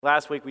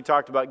Last week we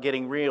talked about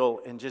getting real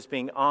and just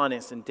being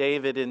honest. And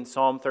David in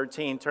Psalm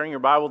 13, turn your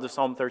Bible to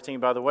Psalm 13,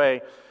 by the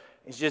way,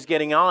 is just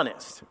getting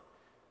honest.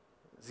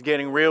 He's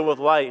getting real with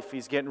life.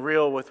 He's getting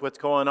real with what's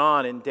going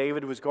on. And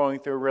David was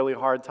going through a really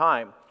hard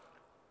time.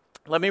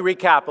 Let me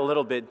recap a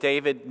little bit.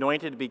 David,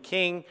 anointed to be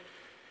king.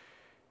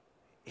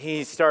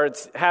 He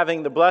starts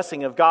having the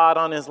blessing of God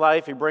on his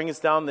life. He brings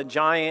down the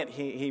giant.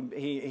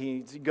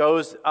 He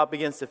goes up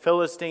against the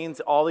Philistines.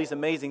 All these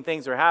amazing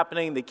things are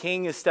happening. The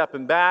king is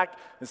stepping back.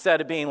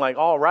 Instead of being like,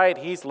 all right,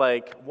 he's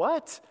like,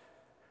 what?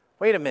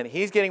 Wait a minute.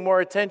 He's getting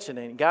more attention.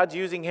 And God's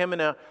using him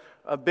in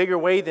a bigger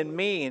way than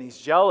me. And he's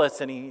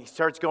jealous. And he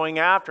starts going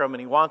after him.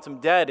 And he wants him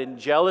dead. And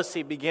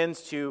jealousy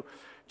begins to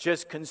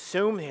just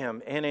consume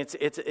him. And it's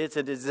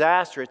a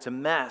disaster. It's a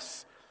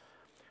mess.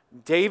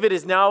 David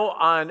is now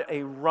on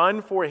a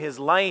run for his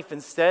life.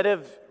 Instead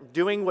of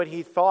doing what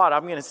he thought,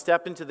 I'm going to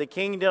step into the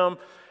kingdom,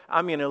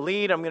 I'm going to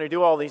lead, I'm going to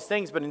do all these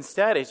things, but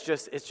instead it's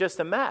just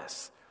a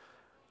mess.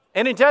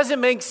 And it doesn't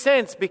make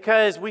sense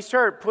because we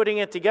start putting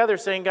it together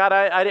saying, God,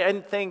 I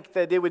didn't think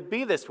that it would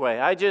be this way.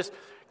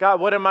 God,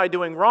 what am I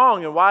doing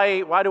wrong, and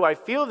why do I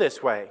feel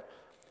this way?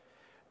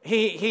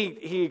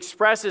 He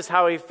expresses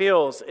how he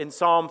feels in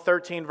Psalm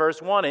 13,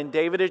 verse 1, and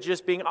David is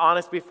just being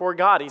honest before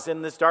God. He's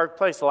in this dark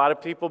place. A lot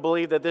of people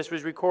believe that this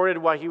was recorded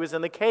while he was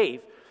in the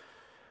cave.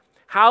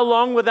 How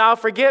long wilt thou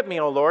forget me,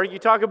 O Lord? You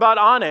talk about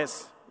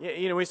honest.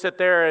 We sit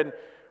there and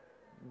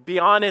be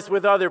honest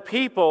with other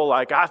people,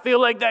 like, I feel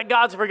like that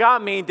God's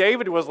forgotten me.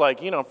 David was like,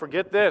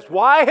 forget this.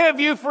 Why have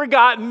you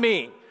forgotten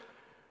me?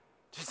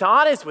 Just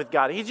honest with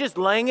God. He's just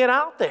laying it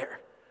out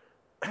there.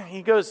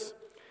 He goes,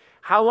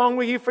 how long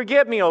will you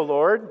forget me, O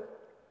Lord?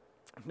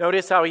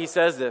 Notice how he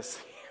says this.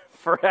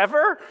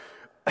 Forever?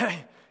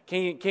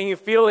 Can you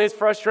feel his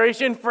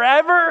frustration?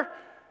 Forever?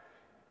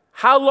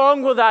 How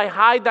long will thou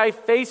hide thy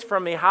face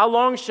from me? How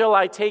long shall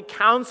I take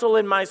counsel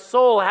in my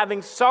soul,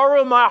 having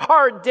sorrow in my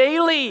heart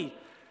daily?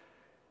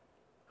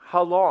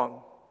 How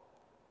long?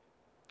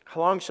 How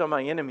long shall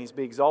my enemies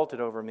be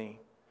exalted over me?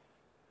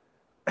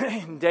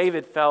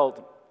 David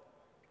felt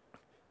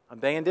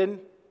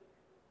abandoned.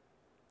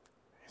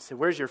 He said,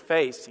 where's your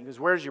face? He goes,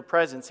 where's your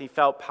presence? He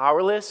felt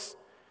powerless.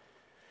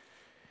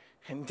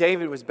 And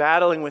David was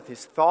battling with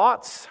his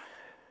thoughts.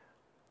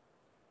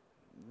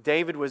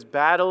 David was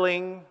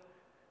battling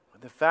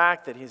with the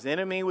fact that his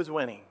enemy was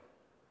winning.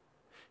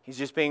 He's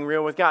just being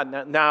real with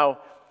God. Now,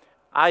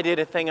 I did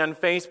a thing on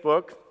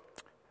Facebook,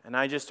 and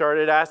I just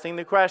started asking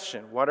the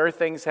question, what are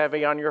things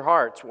heavy on your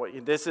hearts?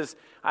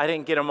 I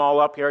didn't get them all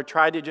up here. I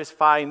tried to just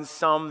find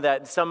some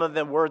of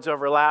the words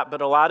overlap,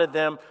 but a lot of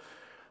them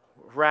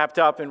wrapped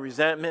up in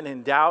resentment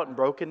and doubt and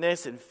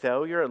brokenness and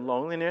failure and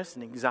loneliness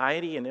and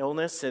anxiety and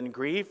illness and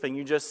grief. And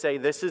you just say,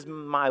 this is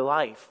my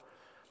life.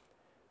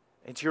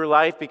 It's your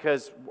life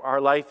because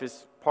our life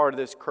is part of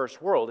this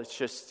cursed world.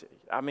 It's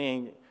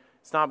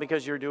not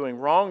because you're doing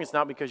wrong. It's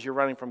not because you're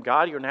running from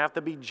God. You don't have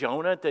to be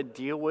Jonah to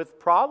deal with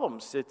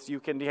problems. You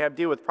can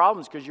deal with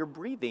problems because you're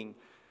breathing.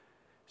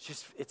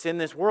 It's in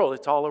this world.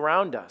 It's all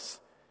around us.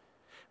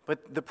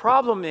 But the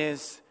problem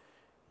is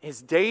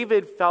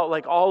David felt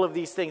like all of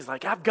these things,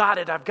 like, I've got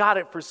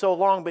it for so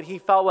long, but he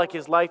felt like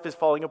his life is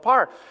falling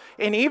apart.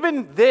 And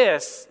even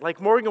this, like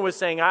Morgan was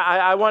saying,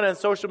 I want on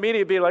social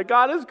media to be like,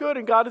 God is good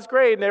and God is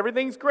great and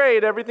everything's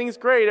great.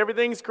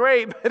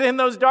 But in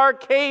those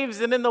dark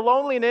caves and in the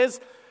loneliness,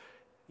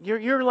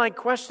 you're like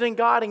questioning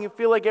God and you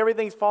feel like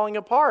everything's falling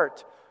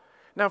apart.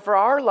 Now for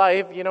our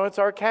life, it's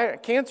our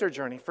cancer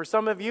journey. For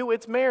some of you,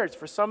 it's marriage.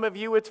 For some of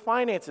you, it's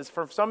finances.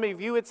 For some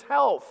of you, it's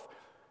health.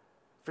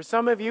 For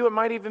some of you, it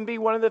might even be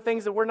one of the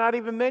things that we're not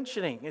even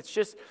mentioning. It's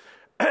just,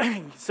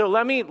 so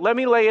let me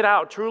lay it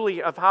out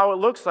truly of how it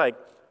looks like.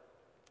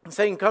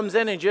 Satan comes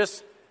in and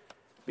just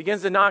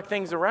begins to knock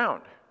things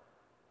around.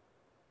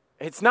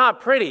 It's not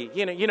pretty.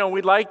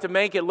 We'd like to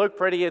make it look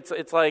pretty.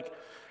 It's like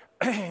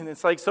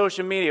it's like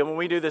social media when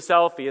we do the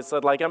selfie. It's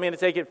like I'm going to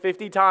take it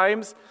 50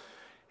 times.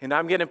 And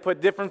I'm going to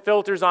put different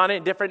filters on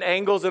it, different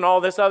angles and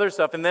all this other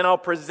stuff. And then I'll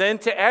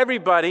present to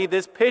everybody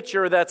this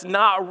picture that's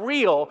not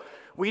real.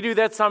 We do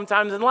that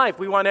sometimes in life.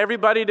 We want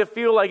everybody to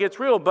feel like it's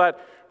real.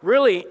 But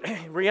really,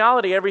 in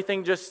reality,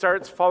 everything just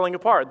starts falling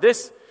apart.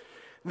 This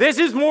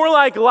is more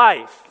like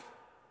life.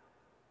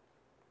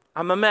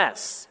 I'm a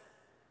mess.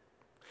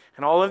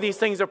 And all of these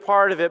things are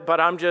part of it, but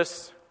I'm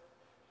just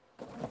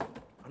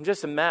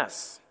a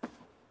mess.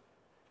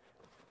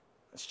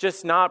 It's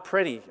just not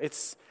pretty.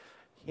 It's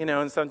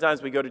and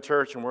sometimes we go to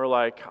church and we're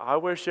like, I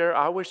wish,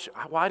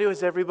 why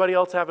does everybody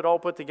else have it all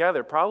put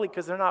together? Probably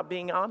because they're not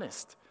being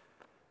honest.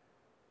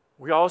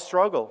 We all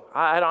struggle.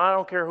 I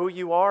don't care who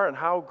you are and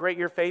how great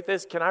your faith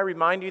is. Can I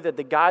remind you that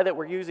the guy that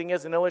we're using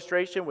as an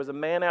illustration was a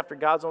man after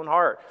God's own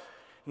heart?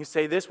 You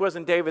say, this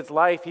wasn't David's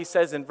life. He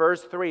says in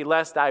verse 3,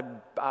 lest I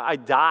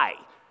die.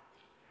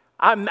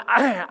 I'm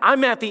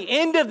at the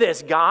end of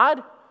this,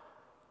 God.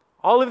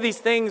 All of these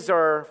things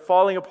are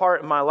falling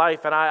apart in my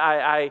life, and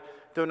I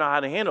don't know how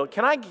to handle it.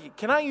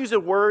 Can I use a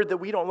word that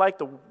we don't like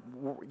to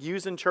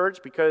use in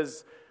church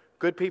because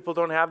good people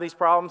don't have these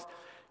problems?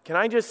 Can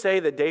I just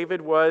say that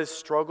David was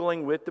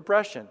struggling with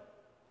depression?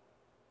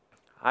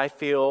 I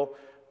feel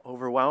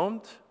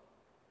overwhelmed.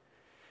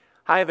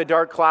 I have a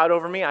dark cloud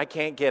over me. I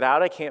can't get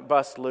out. I can't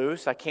bust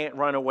loose. I can't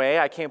run away.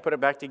 I can't put it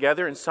back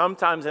together. And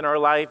sometimes in our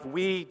life,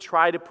 we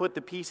try to put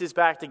the pieces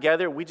back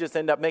together. We just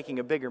end up making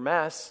a bigger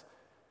mess.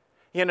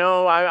 I'm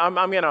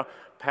going to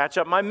patch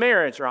up my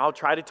marriage, or I'll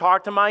try to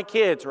talk to my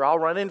kids, or I'll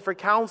run in for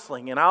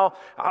counseling, and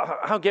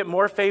I'll get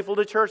more faithful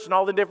to church and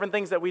all the different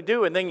things that we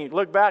do. And then you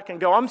look back and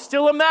go, I'm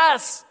still a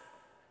mess.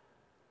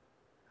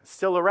 It's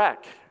still a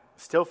wreck.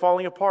 It's still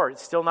falling apart.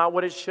 It's still not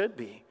what it should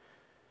be.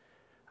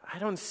 I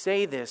don't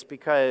say this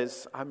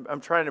because I'm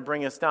trying to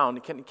bring us down.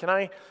 Can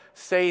I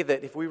say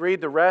that if we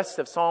read the rest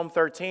of Psalm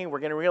 13, we're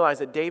going to realize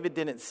that David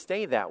didn't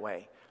stay that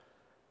way.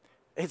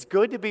 It's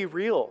good to be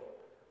real.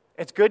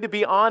 It's good to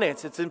be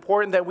honest. It's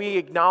important that we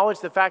acknowledge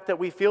the fact that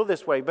we feel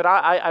this way. But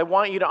I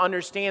want you to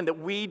understand that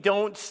we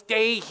don't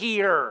stay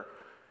here.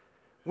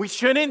 We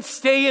shouldn't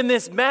stay in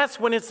this mess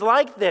when it's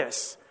like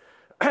this.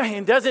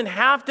 It doesn't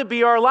have to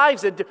be our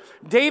lives.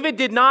 David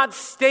did not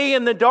stay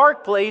in the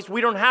dark place.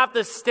 We don't have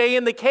to stay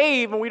in the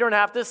cave, and we don't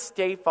have to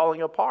stay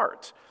falling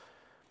apart.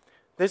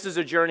 This is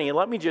a journey. And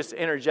let me just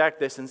interject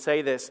this and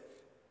say this,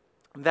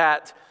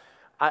 that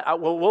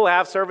we'll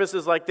have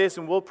services like this,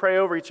 and we'll pray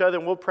over each other,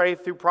 and we'll pray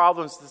through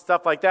problems and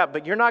stuff like that.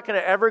 But you're not going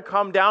to ever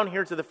come down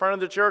here to the front of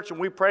the church, and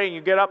we pray, and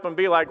you get up and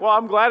be like, well,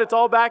 I'm glad it's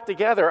all back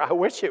together. I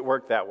wish it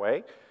worked that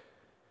way.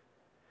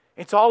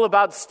 It's all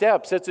about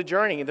steps. It's a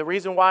journey. The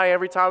reason why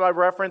every time I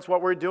reference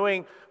what we're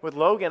doing with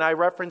Logan, I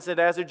reference it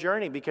as a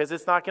journey, because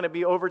it's not going to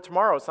be over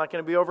tomorrow. It's not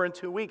going to be over in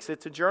 2 weeks.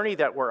 It's a journey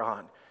that we're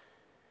on.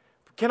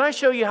 Can I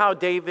show you how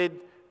David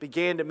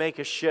began to make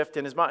a shift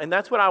in his mind? And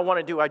that's what I want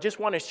to do. I just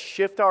want to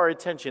shift our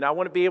attention. I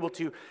want to be able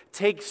to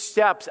take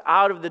steps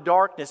out of the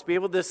darkness, be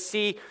able to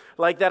see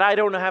like that I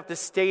don't have to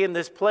stay in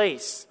this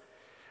place.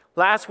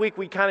 Last week,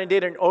 we kind of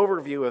did an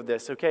overview of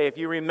this, okay? If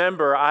you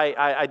remember,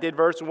 I did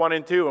verse 1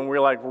 and 2, and we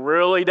were like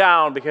really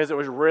down because it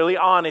was really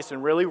honest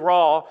and really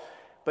raw.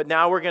 But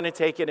now we're going to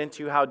take it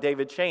into how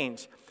David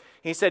changed.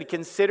 He said,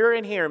 consider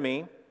and hear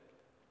me,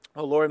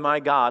 O Lord my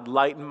God,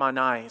 lighten mine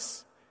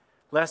eyes,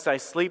 lest I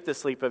sleep the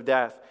sleep of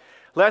death.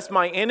 Lest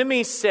my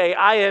enemies say,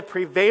 I have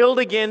prevailed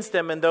against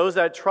them, and those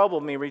that trouble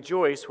me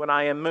rejoice when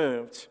I am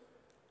moved.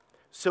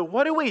 So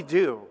what do we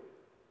do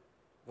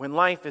when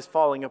life is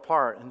falling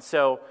apart? And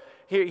so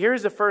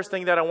here's the first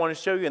thing that I want to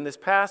show you in this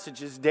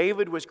passage is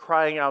David was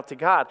crying out to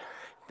God.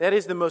 That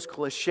is the most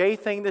cliche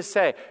thing to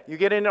say. You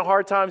get into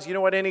hard times, you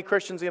know what any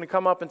Christian's going to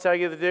come up and tell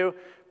you to do?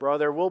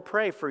 Brother, we'll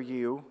pray for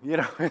you.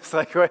 It's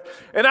like,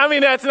 and I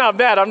mean, that's not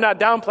bad. I'm not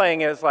downplaying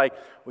it. It's like,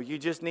 well, you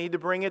just need to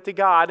bring it to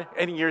God.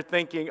 And you're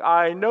thinking,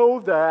 I know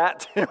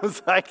that. It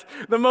was like,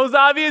 the most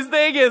obvious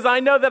thing is,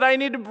 I know that I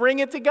need to bring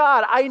it to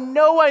God. I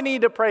know I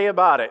need to pray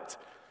about it.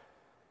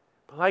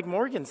 But like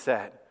Morgan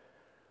said,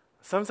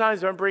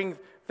 sometimes I bring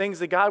things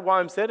to God while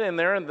I'm sitting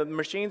there, and the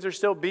machines are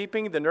still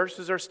beeping, the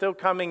nurses are still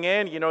coming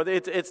in.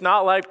 It's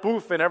not like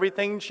poof and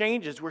everything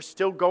changes. We're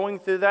still going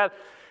through that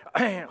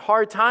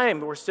hard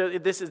time.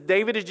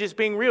 David is just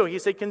being real. He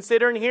said,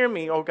 consider and hear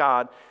me, O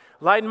God.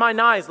 Lighten mine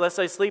eyes, lest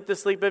I sleep the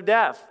sleep of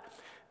death.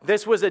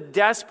 This was a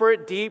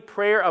desperate, deep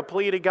prayer, a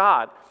plea to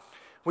God.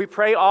 We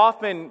pray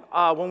often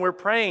when we're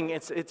praying,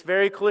 it's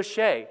very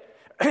cliche.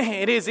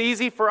 It is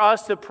easy for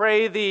us to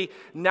pray the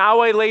now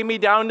I lay me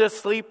down to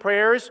sleep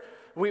prayers.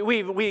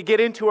 We get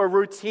into a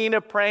routine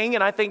of praying,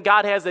 and I think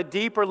God has a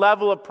deeper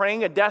level of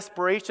praying, a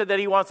desperation that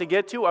He wants to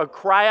get to, a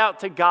cry out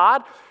to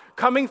God,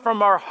 coming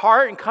from our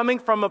heart and coming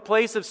from a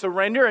place of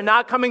surrender and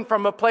not coming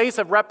from a place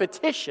of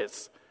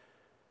repetitious.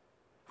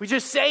 We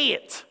just say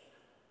it.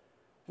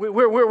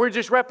 We're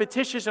just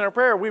repetitious in our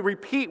prayer. We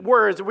repeat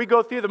words. We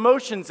go through the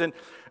motions, and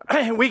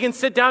we can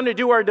sit down to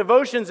do our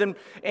devotions and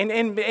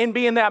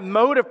be in that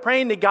mode of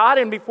praying to God.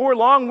 And before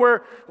long,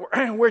 we're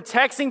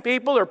texting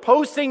people or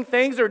posting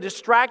things or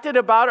distracted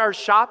about our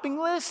shopping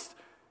list.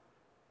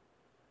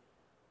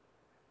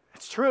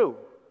 It's true.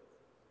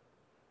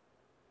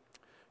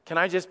 Can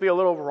I just be a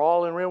little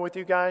raw and real with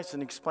you guys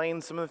and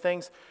explain some of the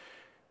things?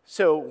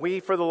 So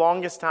for the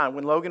longest time,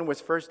 when Logan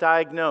was first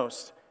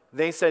diagnosed,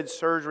 they said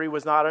surgery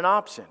was not an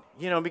option,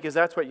 because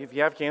that's what, if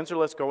you have cancer,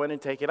 let's go in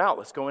and take it out.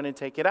 Let's go in and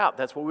take it out.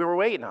 That's what we were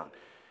waiting on.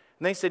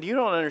 And they said, you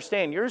don't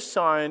understand. Your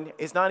son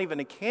is not even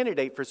a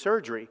candidate for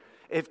surgery.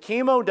 If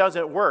chemo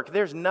doesn't work,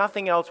 there's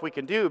nothing else we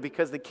can do,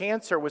 because the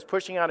cancer was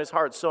pushing out his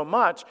heart so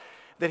much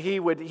that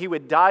he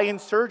would die in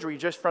surgery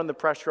just from the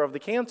pressure of the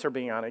cancer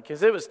being on it.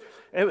 Because it was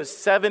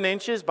 7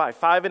 inches by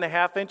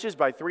 5.5 inches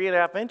by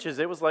 3.5 inches.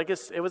 It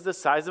was the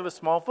size of a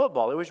small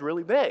football. It was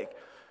really big.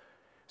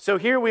 So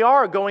here we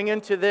are going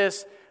into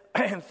this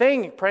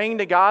thing, praying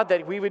to God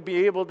that we would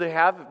be able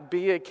to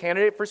be a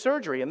candidate for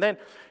surgery. And then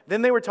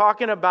they were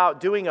talking about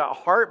doing a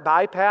heart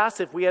bypass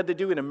if we had to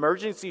do an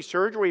emergency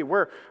surgery.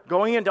 We're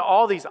going into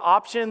all these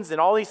options and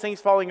all these things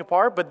falling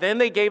apart. But then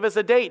they gave us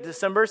a date,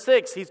 December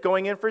 6th. He's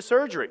going in for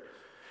surgery.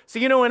 So,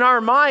 in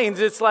our minds,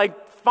 it's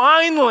like,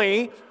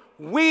 finally,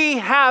 we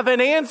have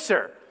an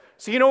answer.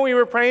 So what we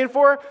were praying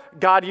for?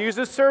 God used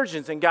the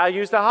surgeons and God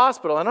used the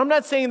hospital. And I'm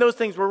not saying those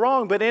things were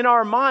wrong, but in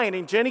our mind,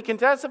 and Jenny can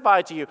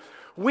testify to you,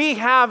 we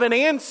have an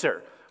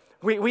answer.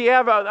 We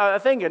have a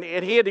thing,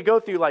 and he had to go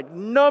through like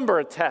number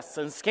of tests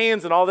and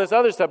scans and all this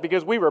other stuff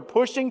because we were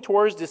pushing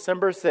towards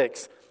December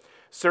 6th.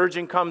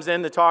 Surgeon comes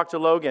in to talk to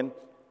Logan.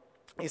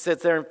 He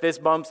sits there and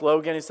fist bumps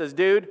Logan. He says,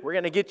 dude, we're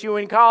going to get you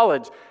in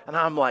college. And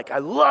I'm like, I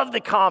love the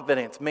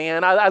confidence,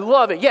 man. I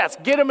love it. Yes,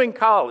 get him in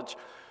college.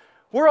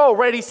 We're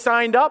already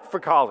signed up for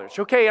college.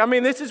 Okay, I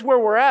mean, this is where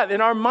we're at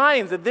in our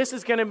minds that this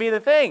is going to be the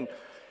thing.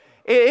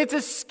 It's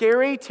a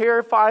scary,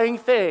 terrifying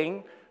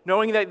thing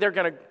knowing that they're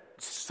going to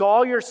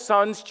saw your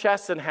son's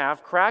chest in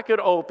half, crack it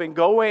open,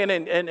 go in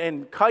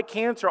and cut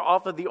cancer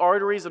off of the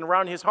arteries and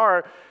around his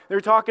heart. They're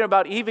talking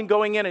about even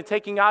going in and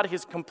taking out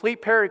his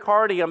complete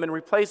pericardium and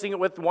replacing it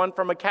with one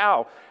from a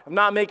cow. I'm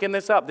not making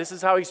this up. This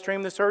is how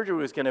extreme the surgery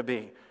was going to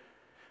be.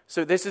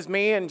 So this is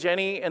me and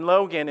Jenny and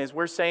Logan as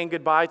we're saying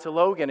goodbye to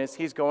Logan as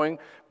he's going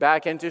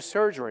back into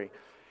surgery.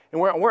 And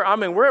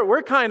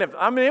we're kind of,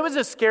 it was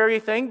a scary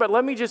thing, but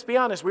let me just be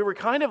honest. We were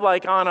kind of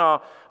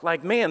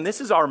like man, this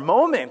is our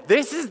moment.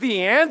 This is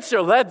the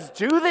answer. Let's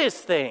do this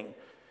thing.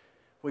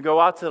 We go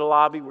out to the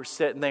lobby. We're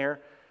sitting there.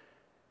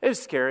 It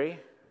was scary,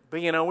 but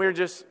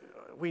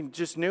we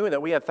just knew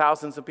that we had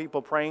thousands of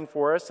people praying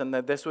for us and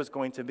that this was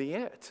going to be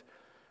it.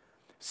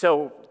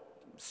 So,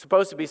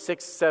 supposed to be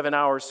 6-7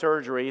 hour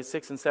surgery,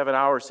 6 and 7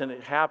 hours, and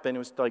it happened. It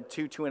was like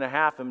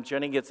 2.5, and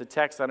Jenny gets a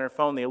text on her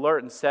phone, the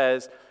alert, and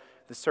says,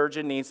 the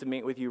surgeon needs to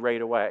meet with you right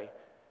away.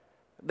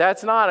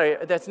 That's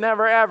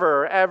never,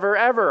 ever, ever,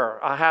 ever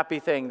a happy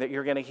thing that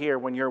you're going to hear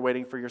when you're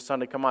waiting for your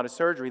son to come out of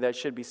surgery. That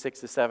should be 6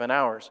 to 7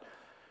 hours.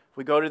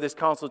 We go to this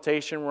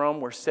consultation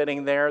room. We're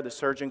sitting there. The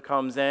surgeon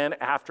comes in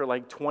after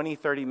like 20,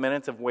 30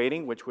 minutes of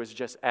waiting, which was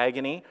just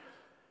agony.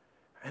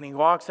 And he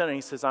walks in and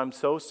he says, I'm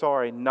so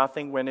sorry.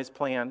 Nothing went as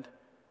planned.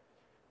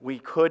 We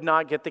could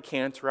not get the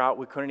cancer out.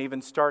 We couldn't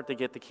even start to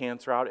get the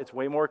cancer out. It's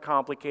way more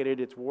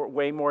complicated. It's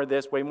way more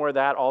this, way more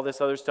that, all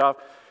this other stuff.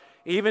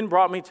 Even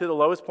brought me to the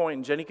lowest point,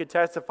 and Jenny could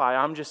testify.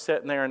 I'm just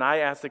sitting there, and I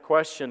ask the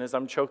question as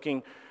I'm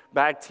choking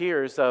back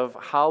tears of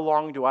how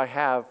long do I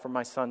have for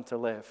my son to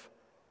live?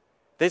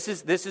 This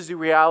is the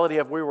reality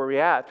of where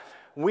we're at.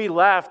 We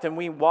left, and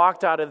we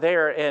walked out of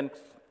there, and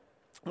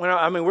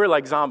we're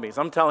like zombies.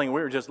 I'm telling you,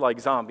 we were just like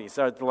zombies.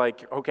 So it's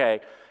like,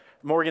 okay.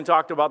 Morgan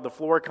talked about the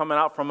floor coming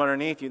out from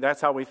underneath you. That's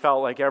how we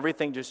felt, like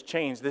everything just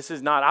changed. This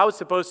is not, I was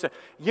supposed to,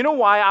 you know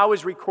why I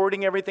was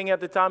recording everything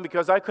at the time?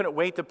 Because I couldn't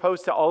wait to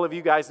post to all of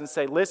you guys and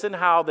say, listen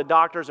how the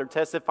doctors are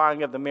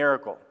testifying of the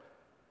miracle.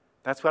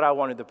 That's what I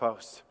wanted to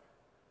post.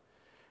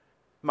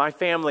 My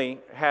family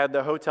had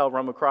the hotel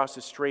room across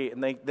the street,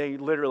 and they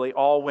literally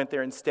all went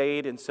there and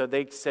stayed, and so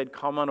they said,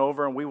 come on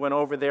over, and we went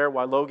over there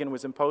while Logan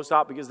was in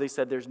post-op because they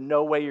said, there's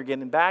no way you're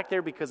getting back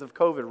there because of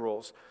COVID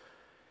rules.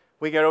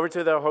 We got over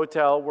to the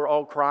hotel. We're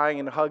all crying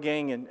and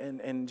hugging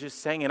and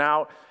just hanging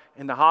out.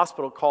 And the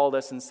hospital called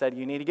us and said,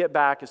 you need to get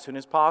back as soon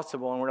as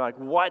possible. And we're like,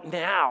 what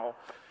now?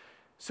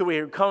 So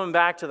we were coming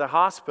back to the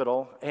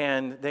hospital,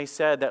 and they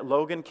said that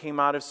Logan came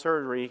out of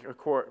surgery, of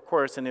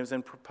course, and it was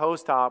in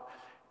post-op.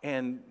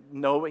 And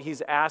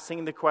he's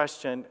asking the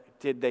question,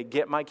 did they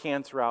get my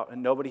cancer out?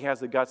 And nobody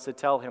has the guts to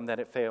tell him that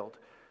it failed.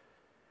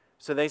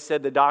 So they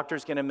said the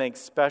doctor's going to make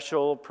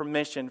special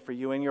permission for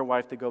you and your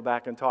wife to go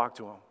back and talk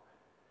to him.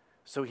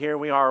 So here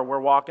we are, we're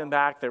walking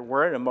back there,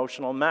 we're an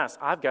emotional mess.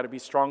 I've got to be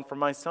strong for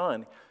my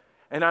son.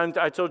 And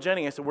I told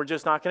Jenny, I said, we're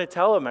just not going to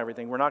tell him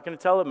everything. We're not going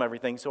to tell him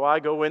everything. So I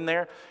go in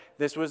there,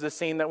 this was the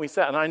scene that we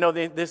set. And I know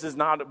this is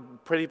not a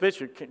pretty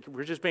picture,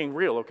 we're just being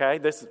real, okay?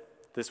 This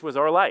was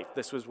our life,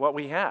 this was what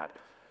we had.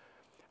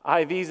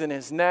 IVs in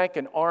his neck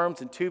and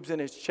arms and tubes in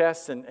his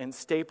chest and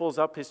staples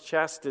up his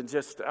chest and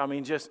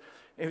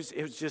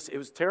it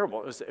was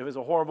terrible. It was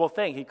a horrible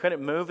thing. He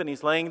couldn't move and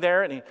he's laying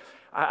there and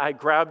I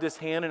grabbed his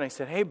hand and I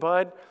said, hey,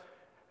 bud.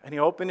 And he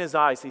opened his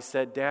eyes. He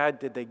said, Dad,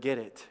 did they get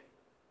it?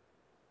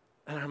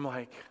 And I'm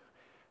like,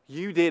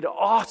 you did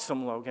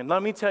awesome, Logan.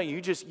 Let me tell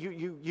you,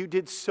 you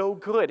did so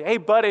good. Hey,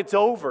 bud, it's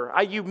over.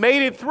 You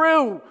made it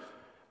through.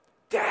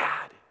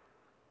 Dad,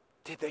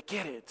 did they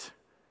get it?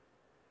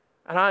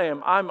 And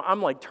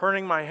I'm like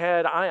turning my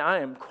head. I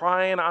am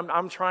crying.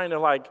 I'm trying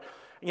to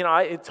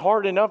it's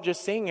hard enough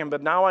just seeing him,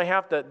 but now I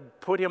have to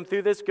put him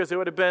through this because it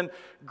would have been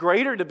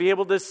greater to be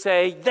able to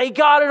say, they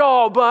got it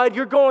all, bud.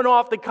 You're going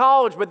off to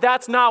college, but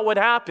that's not what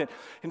happened.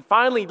 And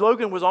finally,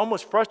 Logan was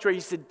almost frustrated.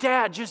 He said,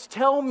 Dad, just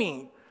tell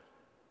me.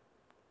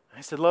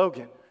 I said,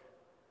 Logan,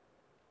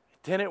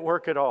 it didn't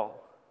work at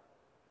all.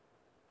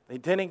 They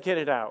didn't get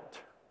it out.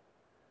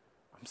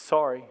 I'm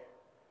sorry.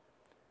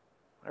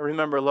 I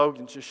remember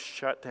Logan just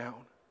shut down.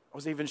 I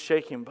was even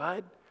shaking,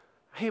 bud.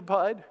 Hey,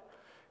 bud.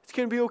 It's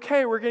going to be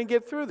okay. We're going to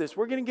get through this.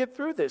 We're going to get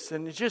through this.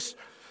 And it's just,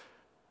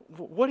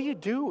 what do you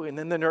do? And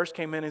then the nurse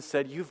came in and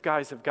said, you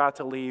guys have got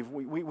to leave.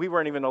 We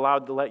weren't even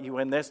allowed to let you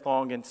in this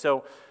long. And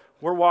so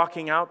we're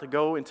walking out to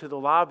go into the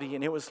lobby.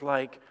 And it was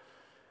like,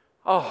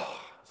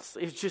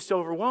 it's just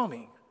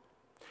overwhelming.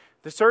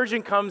 The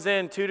surgeon comes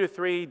in 2 to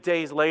 3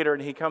 days later.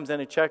 And he comes in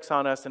and checks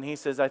on us. And he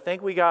says, I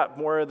think we got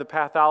more of the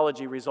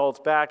pathology results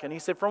back. And he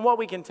said, from what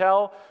we can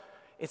tell,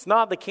 It's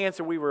not the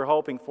cancer we were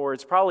hoping for.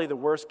 It's probably the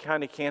worst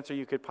kind of cancer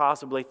you could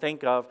possibly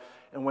think of.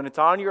 And when it's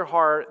on your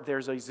heart,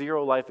 there's a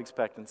 0 life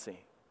expectancy.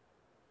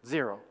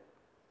 0.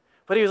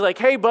 But he was like,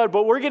 hey, bud,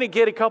 but we're going to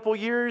get a couple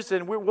years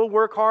and we'll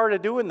work hard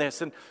at doing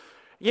this. And,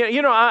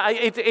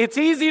 it's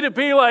easy to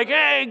be like,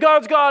 hey,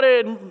 God's got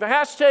it. And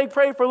hashtag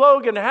pray for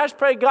Logan. And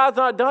hashtag God's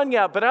not done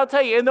yet. But I'll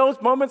tell you, in those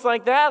moments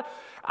like that,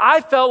 I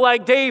felt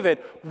like David.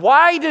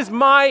 Why does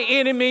my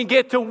enemy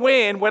get to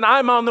win when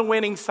I'm on the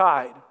winning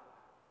side?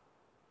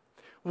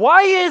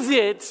 Why is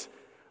it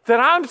that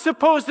I'm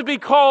supposed to be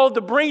called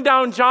to bring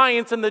down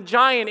giants and the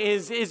giant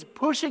is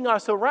pushing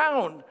us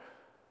around?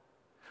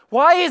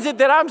 Why is it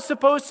that I'm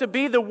supposed to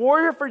be the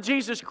warrior for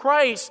Jesus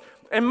Christ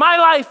and my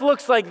life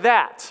looks like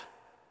that?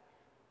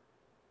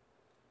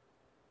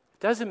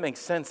 It doesn't make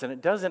sense and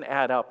it doesn't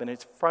add up and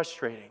it's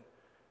frustrating.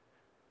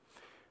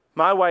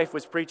 My wife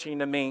was preaching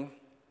to me,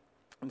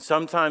 and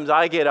sometimes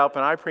I get up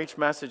and I preach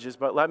messages,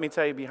 but let me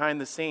tell you,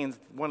 behind the scenes,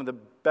 one of the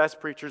best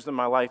preachers in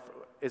my life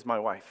is my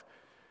wife.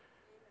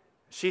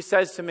 She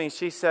says to me,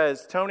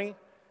 Tony,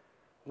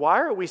 why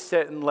are we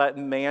sitting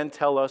letting man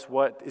tell us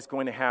what is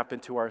going to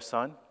happen to our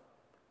son?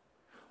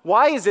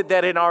 Why is it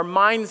that in our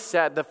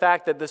mindset, the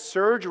fact that the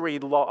surgery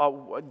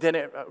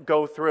didn't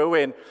go through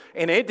and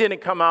it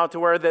didn't come out to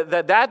where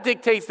that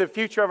dictates the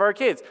future of our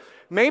kids?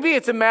 Maybe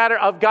it's a matter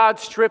of God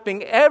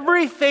stripping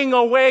everything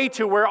away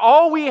to where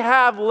all we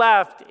have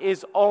left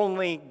is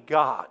only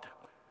God.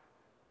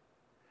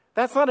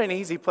 That's not an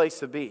easy place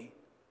to be.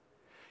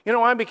 You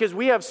know why? Because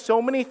we have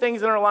so many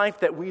things in our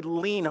life that we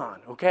lean on,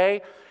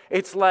 okay?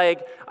 It's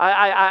like,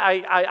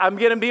 I'm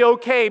going to be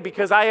okay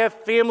because I have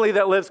family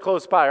that lives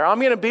close by. Or I'm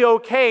going to be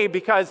okay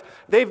because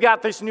they've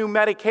got this new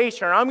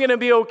medication. Or I'm going to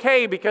be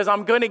okay because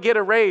I'm going to get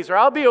a raise. Or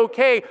I'll be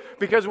okay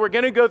because we're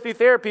going to go through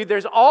therapy.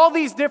 There's all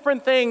these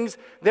different things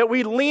that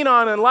we lean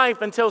on in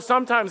life until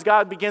sometimes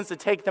God begins to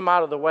take them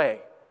out of the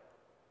way.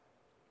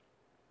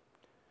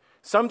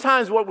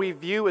 Sometimes what we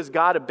view as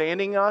God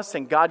abandoning us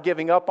and God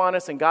giving up on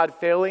us and God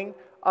failing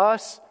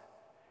us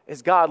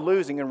is God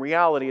losing. In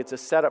reality, it's a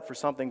setup for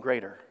something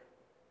greater.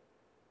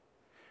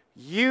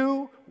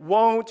 You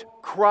won't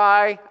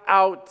cry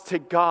out to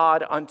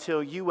God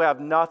until you have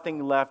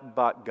nothing left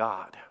but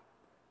God.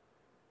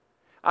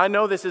 I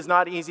know this is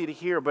not easy to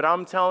hear, but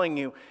I'm telling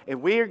you, if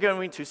we are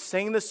going to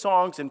sing the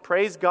songs and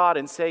praise God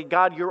and say,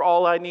 God, you're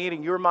all I need,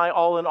 and you're my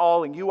all in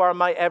all, and you are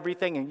my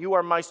everything, and you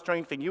are my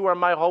strength, and you are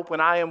my hope when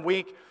I am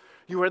weak,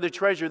 you are the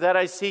treasure that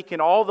I seek,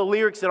 and all the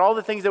lyrics and all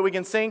the things that we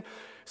can sing.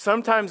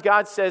 Sometimes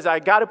God says, I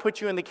got to put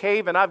you in the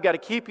cave, and I've got to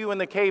keep you in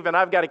the cave, and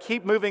I've got to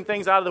keep moving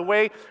things out of the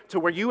way to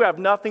where you have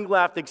nothing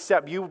left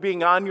except you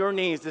being on your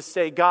knees to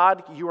say,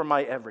 God, you are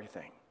my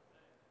everything.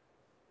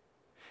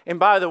 And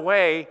by the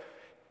way,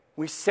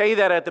 we say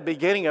that at the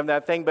beginning of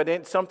that thing,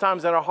 but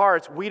sometimes in our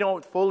hearts, we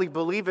don't fully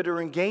believe it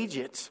or engage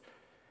it.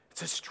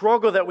 It's a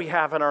struggle that we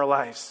have in our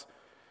lives.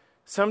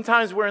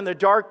 Sometimes we're in the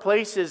dark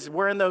places,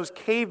 we're in those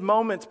cave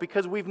moments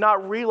because we've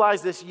not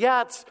realized this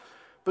yet.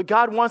 But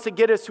God wants to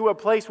get us to a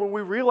place where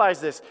we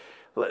realize this.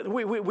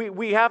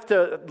 We have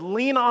to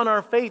lean on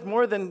our faith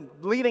more than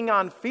leaning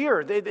on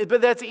fear.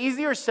 But that's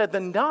easier said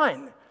than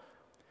done.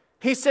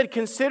 He said,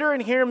 consider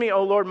and hear me,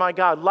 O Lord my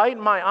God.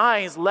 Lighten my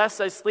eyes, lest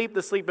I sleep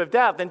the sleep of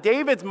death. In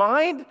David's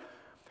mind,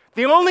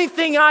 the only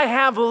thing I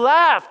have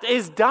left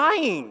is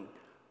dying.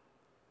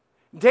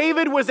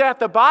 David was at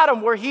the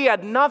bottom where he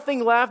had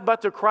nothing left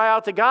but to cry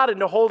out to God and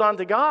to hold on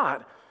to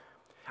God.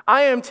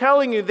 I am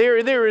telling you,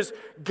 there is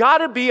got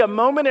to be a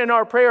moment in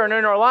our prayer and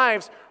in our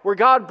lives where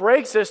God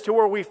breaks us to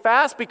where we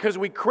fast because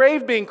we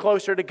crave being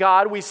closer to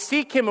God. We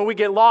seek Him and we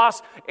get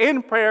lost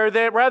in prayer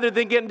rather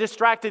than getting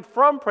distracted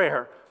from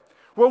prayer.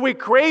 Where we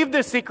crave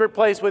the secret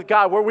place with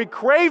God, where we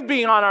crave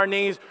being on our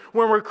knees,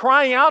 when we're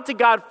crying out to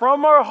God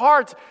from our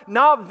hearts,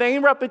 not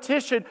vain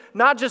repetition,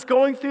 not just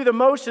going through the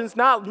motions,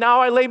 not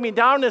now I lay me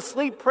down to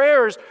sleep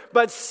prayers,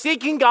 but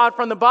seeking God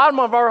from the bottom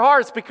of our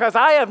hearts because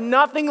I have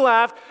nothing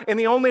left and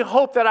the only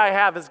hope that I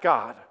have is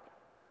God.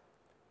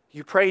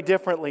 You pray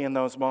differently in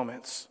those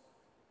moments.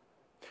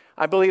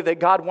 I believe that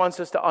God wants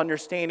us to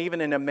understand,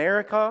 even in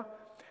America,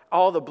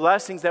 all the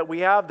blessings that we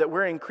have, that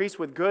we're increased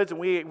with goods and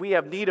we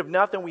have need of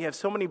nothing. We have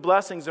so many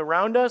blessings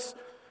around us.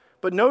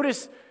 But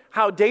notice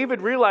how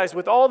David realized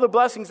with all the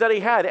blessings that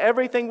he had,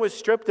 everything was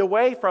stripped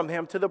away from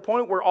him to the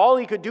point where all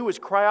he could do was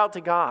cry out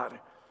to God.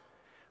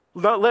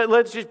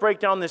 Let's just break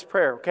down this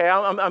prayer, okay?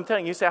 I'm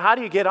telling you, you say, how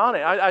do you get on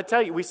it? I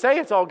tell you, we say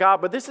it's all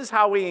God, but this is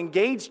how we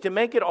engage to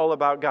make it all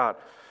about God.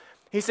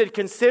 He said,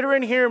 consider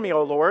and hear me,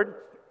 O Lord.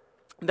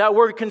 That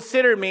word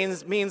consider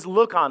means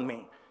look on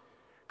me.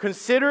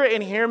 Consider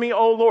and hear me,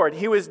 O Lord.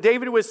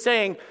 David was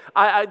saying,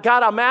 God,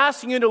 I'm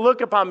asking you to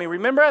look upon me.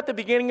 Remember at the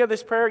beginning of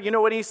this prayer, you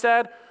know what he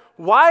said?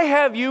 Why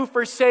have you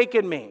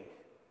forsaken me?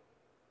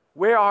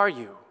 Where are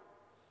you?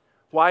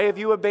 Why have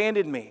you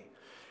abandoned me?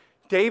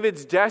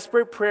 David's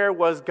desperate prayer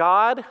was,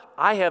 God,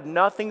 I have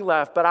nothing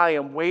left, but I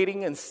am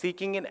waiting and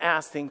seeking and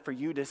asking for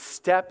you to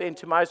step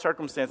into my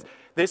circumstance.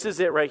 This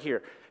is it right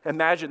here.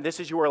 Imagine this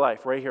is your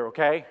life right here,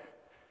 okay?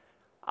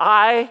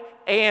 I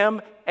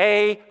am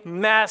a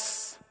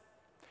mess.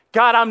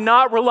 God, I'm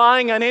not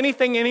relying on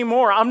anything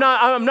anymore. I'm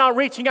not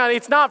reaching out.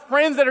 It's not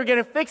friends that are going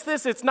to fix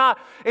this. It's not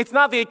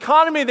the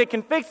economy that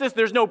can fix this.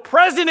 There's no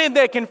president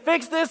that can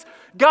fix this.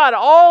 God,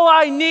 all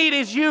I need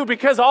is you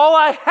because all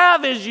I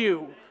have is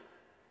you.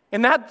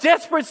 In that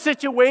desperate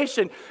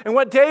situation, and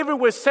what David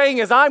was saying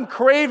is, I'm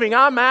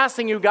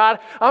asking you, God,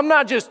 I'm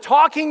not just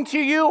talking to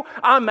you,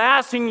 I'm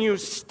asking you,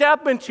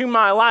 step into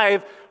my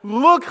life,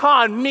 look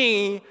on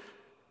me,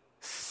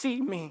 see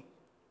me.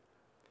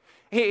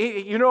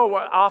 You know,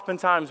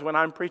 oftentimes when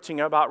I'm preaching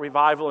about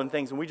revival and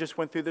things, and we just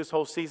went through this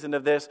whole season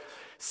of this,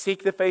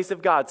 seek the face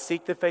of God,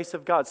 seek the face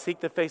of God,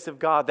 seek the face of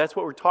God. That's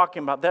what we're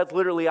talking about. That's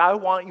literally, I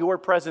want your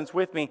presence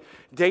with me.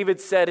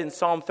 David said in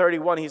Psalm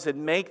 31, he said,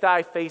 make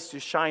thy face to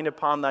shine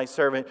upon thy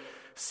servant.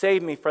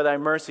 Save me for thy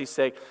mercy's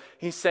sake.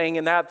 He's saying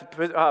in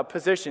that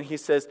position, he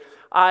says,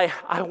 I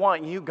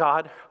want you,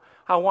 God.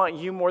 I want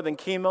you more than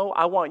chemo.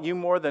 I want you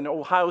more than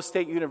Ohio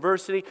State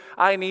University.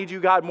 I need you,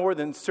 God, more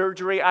than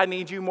surgery. I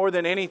need you more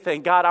than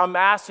anything. God, I'm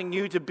asking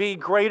you to be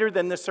greater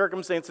than the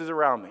circumstances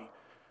around me.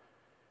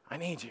 I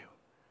need you.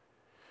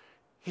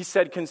 He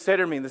said,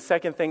 consider me. The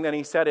second thing that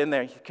he said in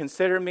there,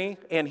 consider me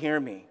and hear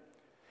me.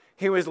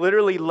 He was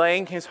literally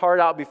laying his heart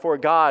out before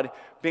God,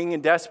 being in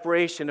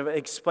desperation of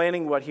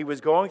explaining what he was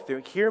going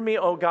through. Hear me,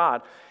 oh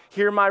God.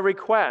 Hear my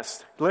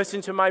request.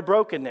 Listen to my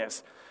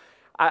brokenness.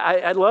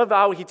 I love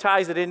how he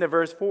ties it into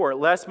verse 4.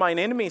 Lest mine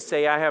enemies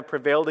say I have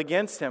prevailed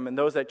against him, and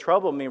those that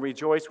trouble me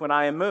rejoice when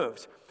I am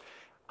moved.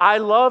 I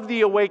love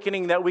the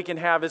awakening that we can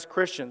have as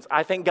Christians.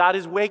 I think God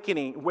is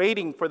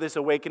waiting for this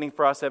awakening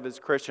for us as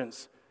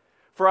Christians.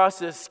 For us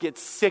to get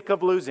sick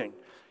of losing.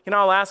 You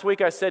know, last week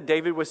I said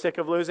David was sick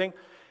of losing.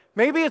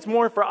 Maybe it's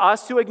more for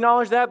us to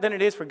acknowledge that than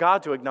it is for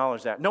God to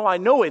acknowledge that. No, I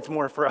know it's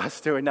more for us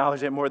to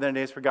acknowledge it more than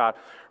it is for God.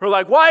 We're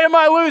like, why am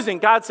I losing?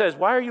 God says,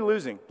 why are you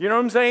losing? You know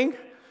what I'm saying?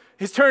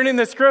 He's turning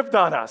the script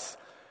on us.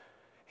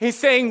 He's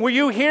saying, will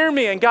you hear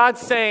me? And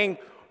God's saying,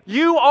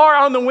 you are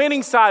on the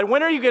winning side.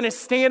 When are you going to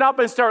stand up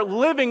and start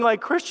living like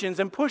Christians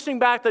and pushing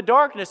back the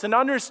darkness and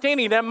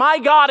understanding that my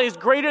God is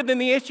greater than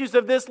the issues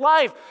of this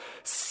life?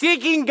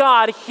 Seeking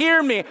God,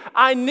 hear me.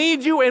 I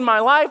need you in my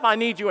life. I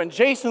need you in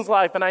Jason's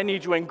life. And I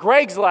need you in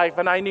Greg's life.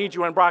 And I need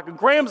you in Brock and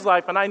Graham's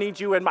life. And I need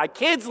you in my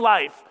kids'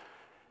 life.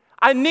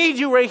 I need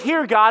you right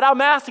here, God.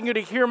 I'm asking you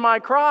to hear my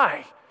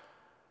cry.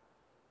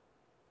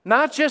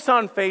 Not just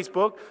on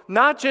Facebook,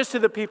 not just to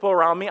the people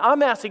around me.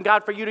 I'm asking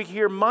God for you to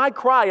hear my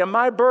cry and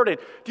my burden.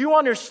 Do you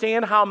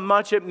understand how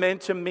much it meant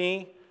to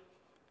me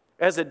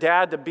as a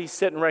dad to be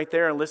sitting right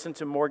there and listen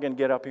to Morgan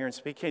get up here and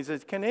speak? He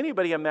says, can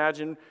anybody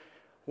imagine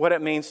what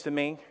it means to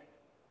me?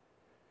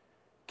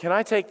 Can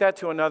I take that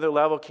to another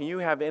level? Can you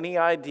have any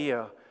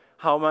idea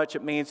how much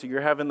it means to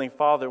your Heavenly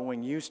Father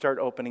when you start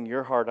opening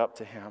your heart up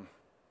to Him?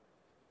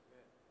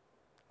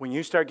 When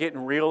you start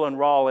getting real and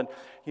raw, and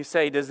you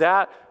say, does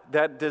that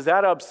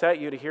upset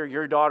you to hear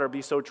your daughter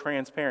be so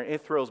transparent?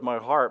 It thrills my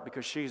heart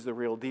because she's the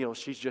real deal.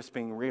 She's just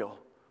being real.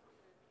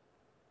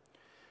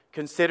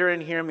 Consider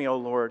and hear me, O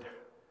Lord.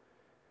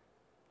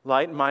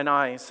 Lighten mine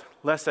eyes,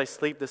 lest I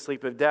sleep the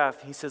sleep of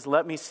death. He says,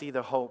 let me see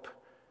the hope.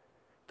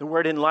 The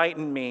word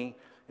enlighten me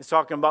is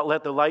talking about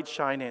let the light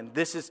shine in.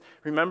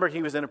 Remember,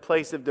 he was in a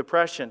place of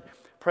depression.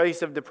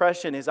 Place of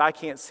depression is I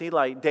can't see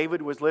light.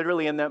 David was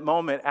literally in that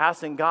moment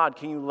asking God,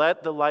 can you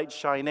let the light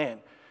shine in?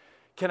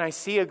 Can I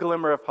see a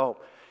glimmer of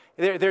hope?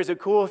 There's a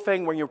cool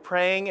thing when you're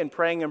praying and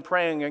praying and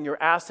praying and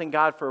you're asking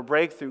God for a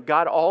breakthrough.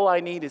 God, all I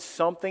need is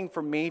something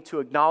for me to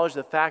acknowledge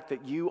the fact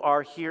that you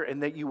are here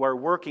and that you are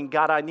working.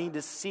 God, I need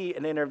to see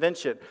an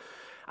intervention.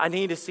 I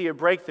need to see a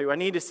breakthrough. I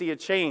need to see a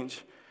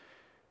change.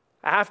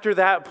 After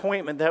that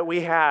appointment that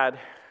we had,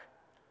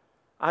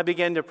 I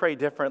began to pray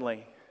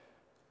differently.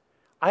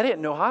 I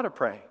didn't know how to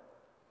pray.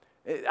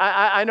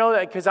 I know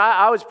that because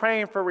I was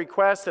praying for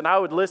requests and I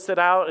would list it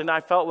out and I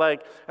felt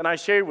like, and I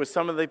shared with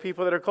some of the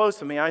people that are close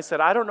to me, I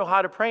said, I don't know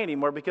how to pray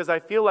anymore because I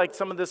feel like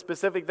some of the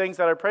specific things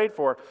that I prayed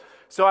for.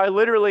 So I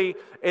literally,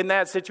 in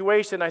that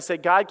situation, I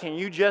said, God, can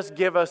you just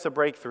give us a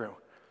breakthrough?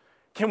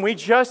 Can we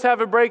just have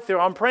a breakthrough?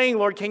 I'm praying,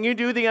 Lord, can you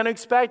do the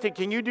unexpected?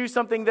 Can you do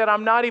something that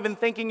I'm not even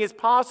thinking is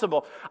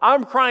possible?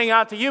 I'm crying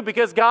out to you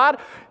because, God,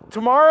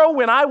 tomorrow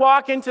when I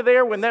walk into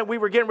there, we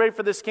were getting ready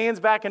for the scans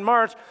back in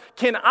March,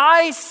 can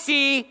I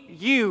see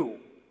you?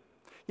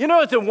 You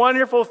know, it's a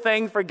wonderful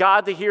thing for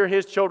God to hear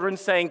His children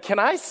saying, can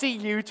I see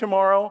you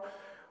tomorrow?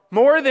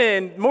 More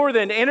than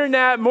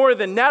internet, more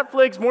than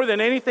Netflix, more than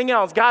anything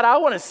else. God, I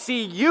want to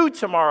see you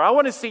tomorrow. I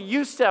want to see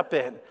you step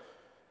in.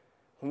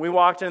 When we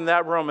walked into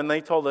that room and they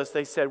told us,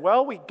 they said,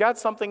 well, we got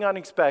something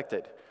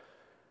unexpected.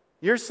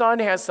 Your son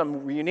has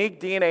some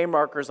unique DNA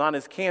markers on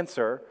his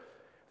cancer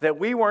that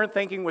we weren't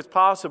thinking was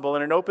possible,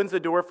 and it opens the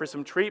door for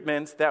some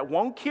treatments that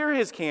won't cure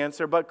his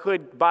cancer but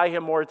could buy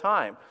him more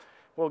time.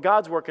 Well,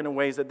 God's working in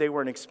ways that they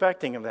weren't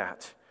expecting of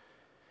that.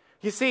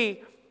 You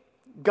see,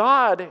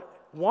 God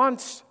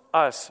wants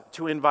us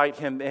to invite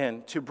Him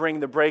in to bring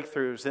the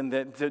breakthroughs and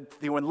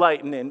to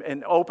enlighten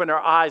and open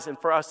our eyes and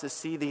for us to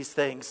see these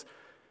things.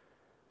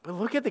 But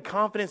look at the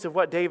confidence of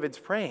what David's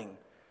praying.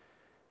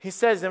 He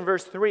says in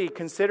verse 3,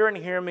 consider and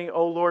hear me,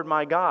 O Lord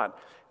my God.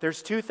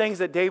 There's two things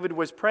that David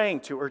was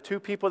praying to, or two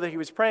people that he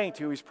was praying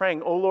to. He was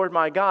praying, O Lord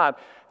my God.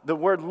 The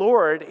word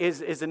Lord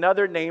is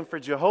another name for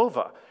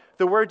Jehovah.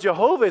 The word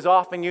Jehovah is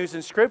often used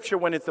in Scripture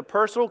when it's the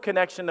personal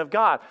connection of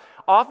God.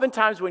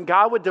 Oftentimes when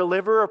God would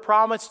deliver a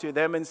promise to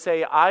them and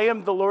say, I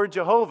am the Lord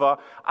Jehovah,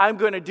 I'm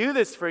going to do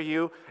this for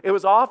you, it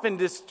was often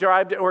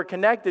described or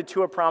connected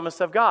to a promise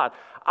of God.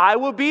 I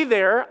will be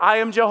there, I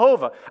am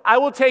Jehovah. I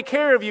will take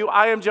care of you,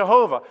 I am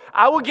Jehovah.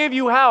 I will give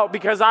you help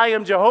because I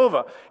am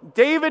Jehovah.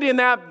 David, in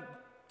that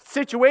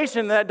situation,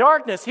 in that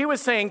darkness, he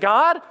was saying,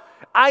 God,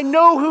 I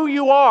know who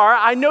you are.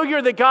 I know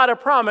you're the God of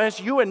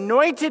promise. You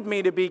anointed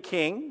me to be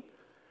king.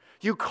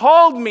 You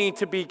called me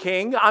to be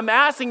king. I'm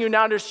asking you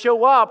now to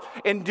show up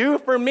and do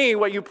for me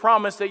what you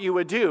promised that you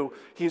would do.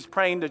 He's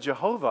praying to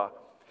Jehovah.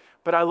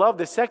 But I love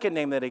the second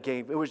name that he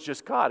gave. It was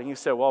just God. And you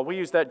said, well, we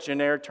use that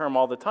generic term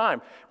all the time.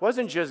 It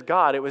wasn't just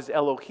God. It was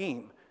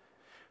Elohim.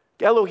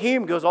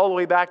 Elohim goes all the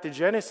way back to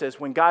Genesis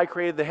when God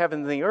created the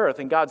heaven and the earth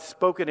and God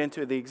spoke it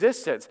into the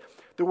existence.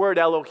 The word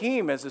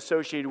Elohim is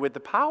associated with the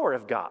power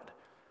of God.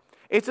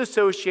 It's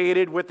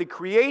associated with the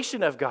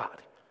creation of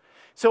God.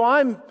 So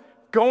I'm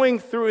going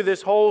through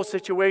this whole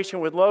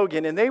situation with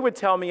Logan, and they would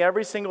tell me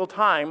every single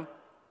time,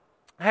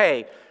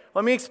 hey,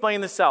 let me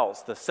explain the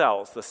cells.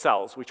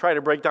 We try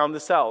to break down the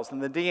cells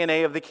and the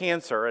DNA of the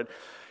cancer. And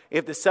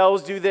if the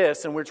cells do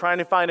this, and we're trying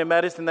to find a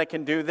medicine that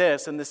can do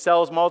this, and the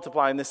cells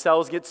multiply, and the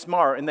cells get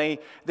smart, and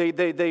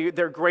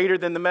they're greater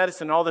than the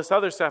medicine, and all this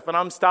other stuff. And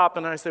I'm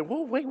stopping, and I say,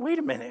 well, wait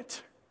a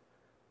minute.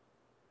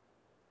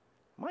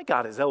 My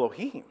God is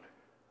Elohim.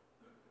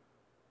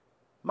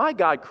 My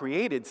God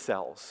created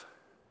cells.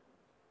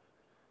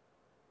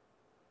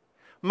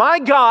 My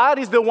God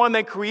is the one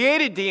that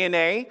created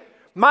DNA.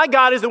 My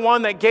God is the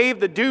one that gave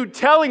the dude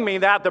telling me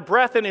that, the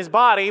breath in his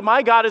body.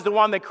 My God is the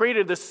one that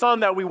created the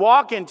sun that we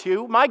walk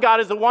into. My God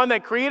is the one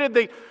that created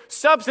the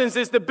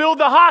substances to build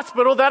the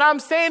hospital that I'm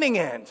standing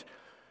in.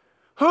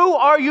 Who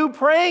are you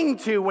praying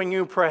to when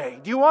you pray?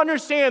 Do you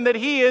understand that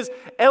He is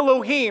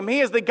Elohim? He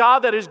is the God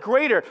that is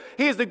greater.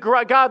 He is the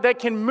God that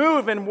can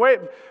move and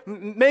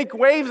make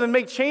waves and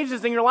make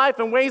changes in your life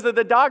in ways that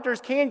the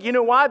doctors can't. You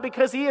know why?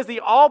 Because He is the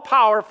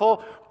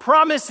all-powerful,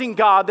 promising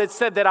God that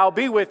said that I'll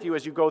be with you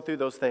as you go through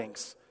those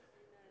things.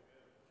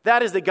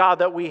 That is the God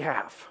that we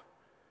have.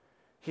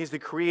 He's the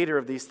creator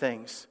of these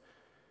things.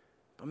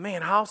 But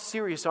man, how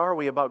serious are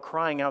we about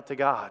crying out to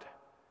God?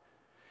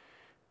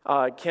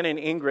 Ken and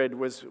Ingrid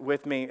was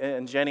with me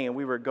and Jenny, and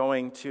we were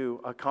going to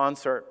a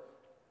concert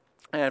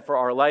and for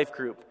our life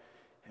group.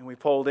 And we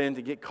pulled in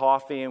to get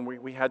coffee, and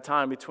we had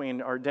time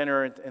between our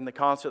dinner and the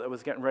concert that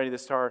was getting ready to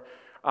start.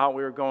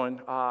 We were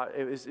going,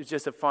 it was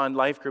just a fun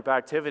life group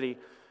activity.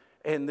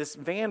 And this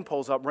van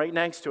pulls up right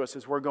next to us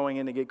as we're going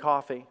in to get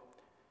coffee.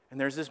 And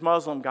there's this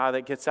Muslim guy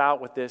that gets out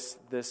with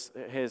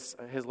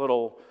his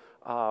little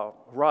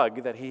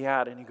rug that he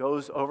had, and he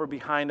goes over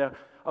behind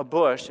a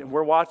bush, and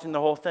we're watching the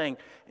whole thing,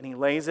 and he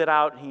lays it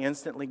out, and he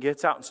instantly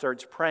gets out and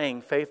starts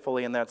praying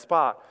faithfully in that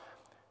spot.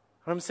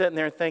 I'm sitting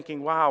there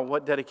thinking, wow,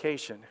 what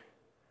dedication.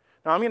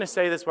 Now, I'm going to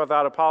say this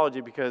without apology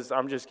because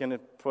I'm just going to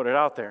put it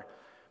out there.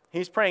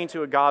 He's praying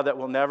to a God that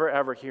will never,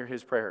 ever hear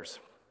his prayers.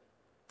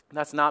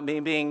 That's not me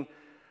being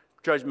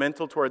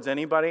judgmental towards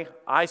anybody.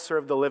 I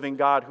serve the living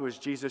God who is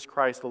Jesus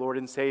Christ, the Lord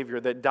and Savior,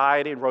 that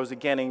died and rose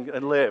again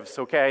and lives,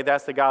 okay?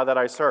 That's the God that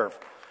I serve.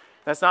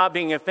 That's not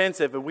being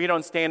offensive. If we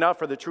don't stand up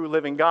for the true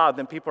living God,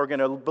 then people are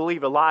going to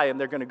believe a lie and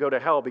they're going to go to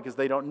hell because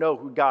they don't know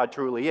who God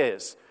truly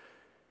is.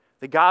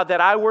 The God that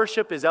I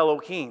worship is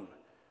Elohim.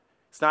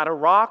 It's not a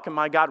rock, and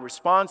my God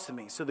responds to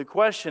me. So the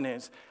question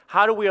is,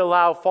 how do we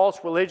allow false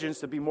religions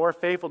to be more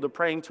faithful to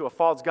praying to a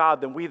false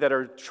God than we that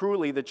are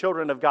truly the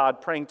children of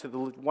God praying to the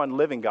one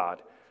living God?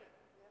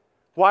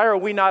 Why are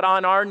we not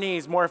on our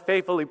knees more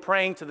faithfully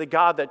praying to the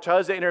God that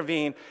does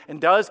intervene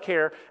and does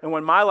care? And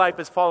when my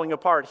life is falling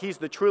apart, He's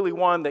the truly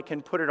one that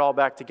can put it all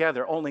back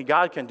together. Only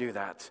God can do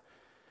that.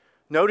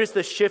 Notice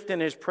the shift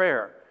in his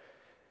prayer.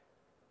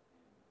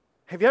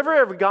 Have you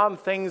ever gotten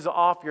things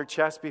off your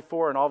chest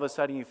before and all of a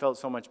sudden you felt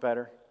so much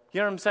better? You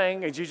know what I'm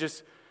saying?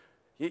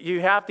 You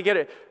have to get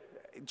it.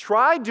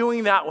 Try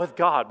doing that with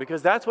God,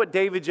 because that's what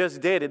David just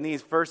did in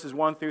these verses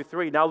 1 through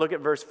 3. Now look at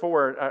verse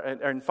 4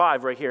 and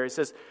 5 right here. It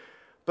says,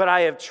 but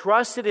I have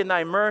trusted in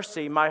thy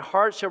mercy. My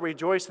heart shall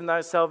rejoice in thy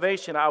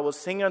salvation. I will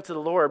sing unto the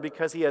Lord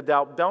because he hath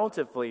dealt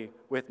bountifully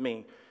with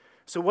me.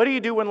 So what do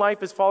you do when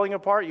life is falling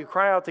apart? You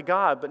cry out to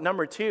God. But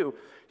number 2,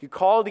 you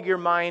call to your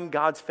mind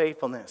God's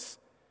faithfulness.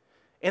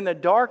 In the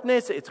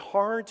darkness, it's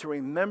hard to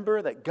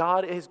remember that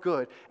God is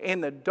good.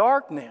 In the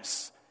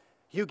darkness,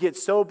 you get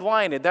so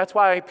blinded. That's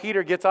why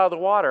Peter gets out of the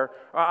water,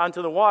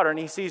 onto the water, and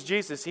he sees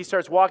Jesus. He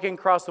starts walking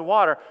across the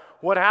water.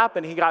 What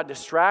happened? He got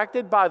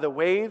distracted by the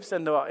waves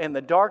and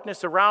the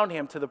darkness around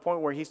him to the point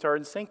where he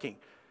started sinking.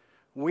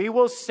 We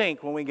will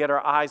sink when we get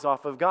our eyes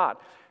off of God.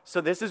 So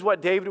this is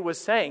what David was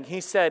saying. He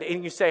said,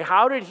 and you say,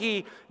 how did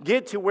he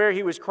get to where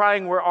he was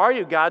crying, where are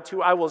you, God,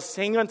 to I will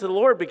sing unto the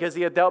Lord because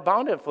he hath dealt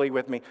bountifully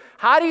with me?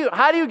 How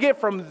do you get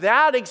from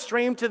that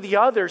extreme to the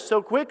other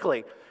so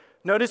quickly?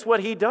 Notice what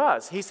he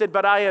does. He said,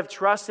 but I have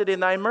trusted in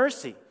thy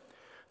mercy.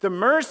 The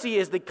mercy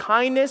is the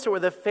kindness or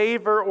the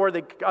favor or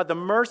the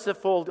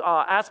merciful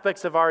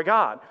aspects of our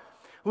God.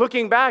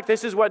 Looking back,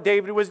 this is what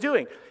David was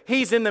doing.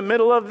 He's in the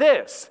middle of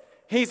this.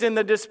 He's in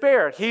the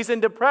despair. He's in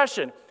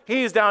depression.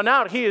 He is down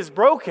out. He is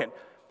broken.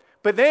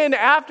 But then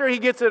after he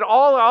gets it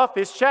all off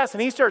his chest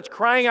and he starts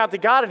crying out to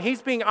God and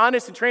he's being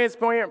honest and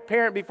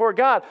transparent before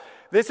God,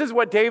 this is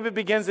what David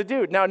begins to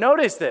do. Now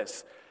notice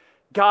this.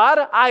 God,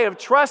 I have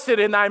trusted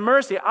in thy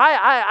mercy.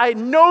 I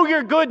know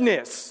your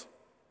goodness.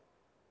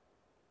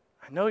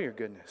 I know your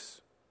goodness.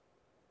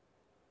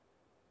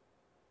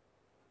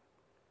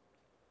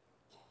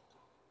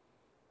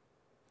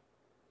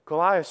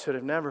 Goliath should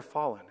have never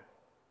fallen,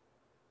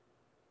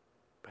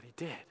 but he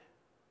did.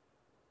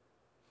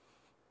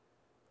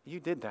 You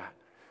did that.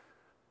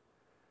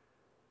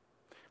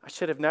 I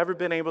should have never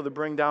been able to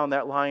bring down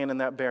that lion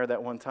and that bear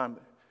that one time.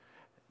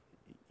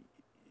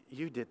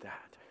 You did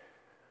that.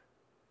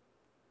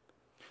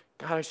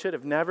 God, I should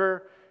have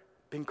never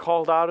been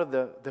called out of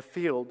the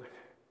field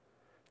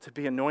to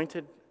be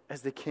anointed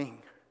as the king.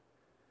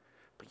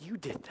 But you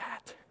did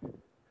that.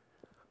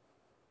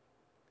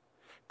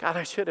 God,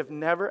 I should have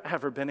never,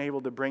 ever been able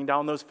to bring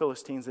down those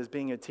Philistines as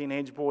being a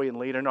teenage boy and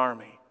lead an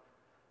army.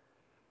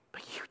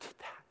 But you did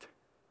that.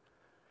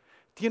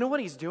 Do you know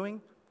what he's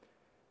doing?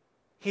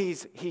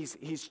 He's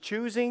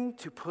choosing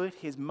to put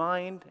his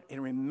mind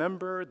and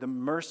remember the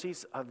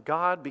mercies of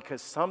God,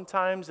 because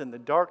sometimes in the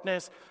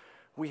darkness,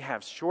 we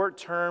have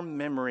short-term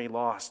memory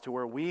loss to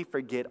where we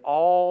forget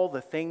all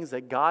the things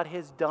that God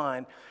has done,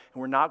 and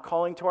we're not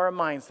calling to our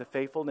minds the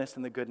faithfulness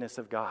and the goodness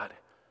of God.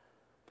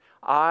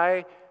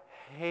 I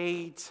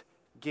hate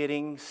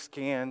getting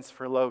scans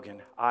for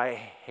Logan. I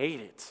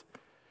hate it.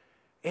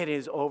 It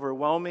is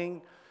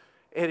overwhelming.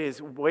 It is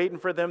waiting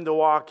for them to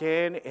walk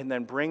in and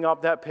then bring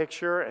up that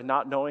picture and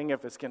not knowing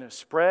if it's going to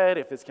spread,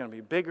 if it's going to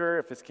be bigger,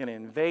 if it's going to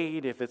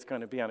invade, if it's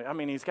going to be on. I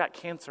mean, he's got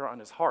cancer on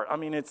his heart. I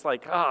mean, it's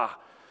like,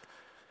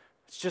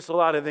 it's just a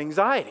lot of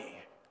anxiety.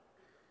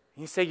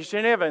 You say you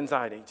shouldn't have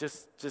anxiety.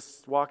 Just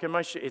walk in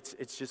my shoes.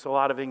 It's just a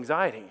lot of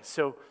anxiety.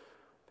 So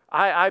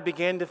I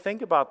began to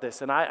think about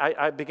this, and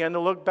I began to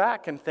look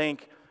back and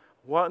think,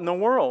 what in the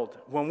world?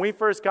 When we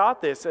first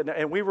got this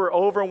and we were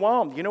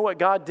overwhelmed, you know what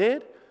God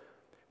did?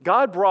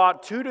 God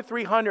brought 200 to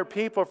 300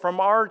 people from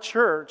our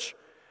church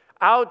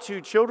out to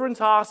Children's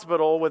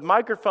Hospital with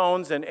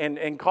microphones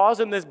and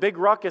causing this big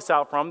ruckus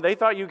out from. They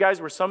thought you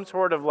guys were some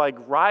sort of like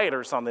riot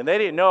or something. They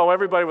didn't know.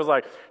 Everybody was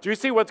like, do you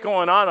see what's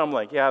going on? I'm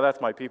like, yeah, that's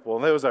my people.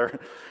 And those are...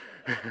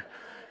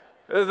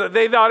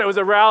 They thought it was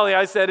a rally.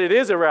 I said, it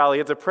is a rally.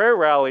 It's a prayer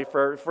rally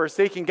for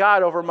seeking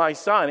God over my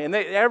son. And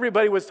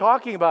everybody was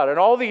talking about it. And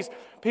all these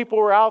people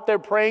were out there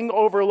praying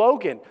over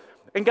Logan.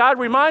 And God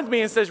reminds me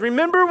and says,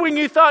 remember when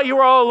you thought you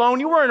were all alone?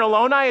 You weren't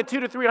alone. I had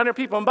 200 to 300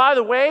 people. And by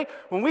the way,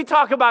 when we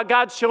talk about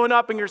God showing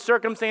up in your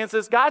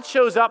circumstances, God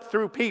shows up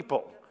through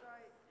people.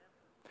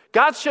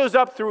 God shows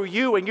up through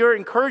you and your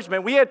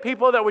encouragement. We had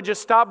people that would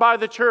just stop by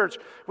the church.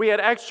 We had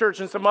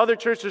X-Church and some other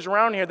churches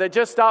around here that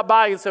just stopped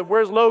by and said,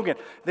 where's Logan?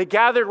 They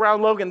gathered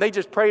around Logan. They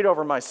just prayed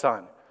over my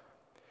son.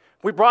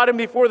 We brought him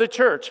before the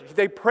church.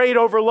 They prayed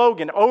over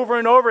Logan over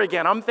and over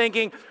again. I'm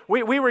thinking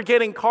we were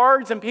getting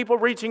cards and people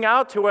reaching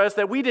out to us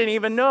that we didn't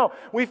even know.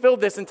 We filled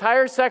this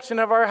entire section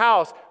of our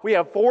house. We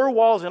have 4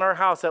 walls in our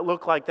house that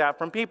look like that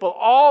from people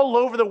all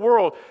over the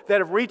world that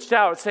have reached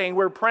out saying,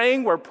 we're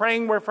praying, we're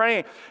praying, we're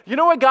praying. You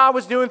know what God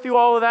was doing through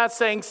all of that?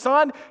 Saying,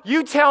 son,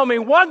 you tell me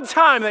one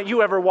time that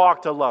you ever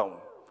walked alone.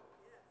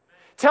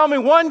 Tell me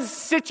one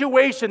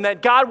situation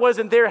that God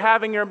wasn't there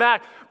having your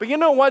back. But you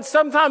know what?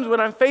 Sometimes when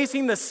I'm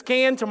facing the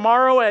scan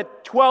tomorrow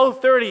at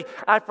 12:30,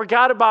 I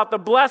forgot about the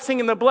blessing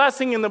and the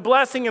blessing and the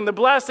blessing and the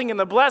blessing and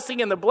the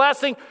blessing and the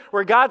blessing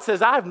where God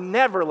says, I've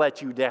never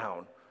let you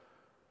down.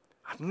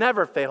 I've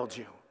never failed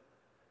you.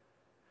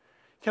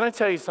 Can I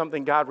tell you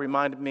something God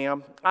reminded me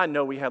of? I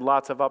know we had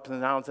lots of ups and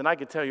downs, and I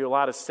could tell you a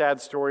lot of sad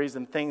stories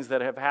and things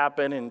that have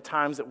happened and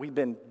times that we've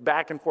been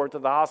back and forth to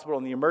the hospital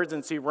in the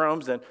emergency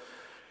rooms and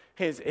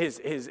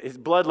his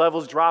blood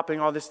levels dropping,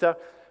 all this stuff.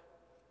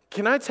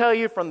 Can I tell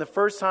you from the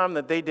first time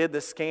that they did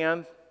the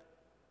scan,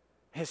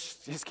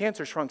 his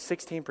cancer shrunk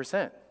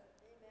 16%.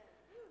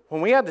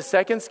 When we had the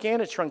second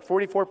scan, it shrunk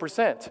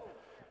 44%.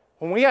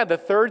 When we had the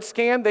third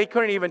scan, they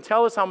couldn't even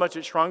tell us how much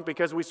it shrunk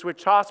because we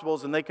switched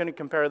hospitals and they couldn't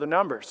compare the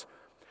numbers.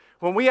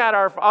 When we had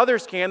our other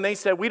scan, they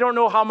said, we don't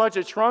know how much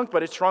it shrunk,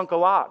 but it shrunk a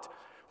lot.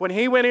 When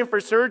he went in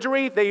for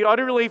surgery, they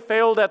utterly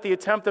failed at the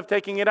attempt of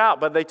taking it out,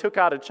 but they took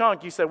out a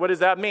chunk. You said, what does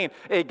that mean?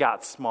 It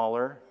got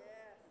smaller.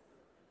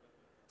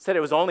 Said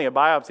it was only a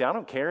biopsy. I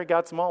don't care. It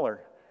got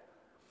smaller.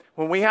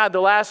 When we had the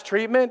last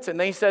treatment and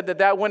they said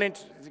that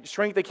wouldn't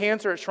shrink the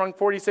cancer, it shrunk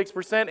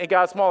 46%, it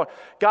got smaller.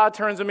 God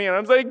turns to me and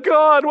I'm like,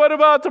 God, what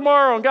about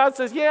tomorrow? And God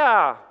says,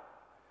 yeah.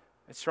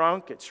 It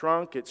shrunk, it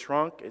shrunk, it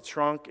shrunk, it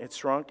shrunk, it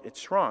shrunk, it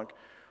shrunk.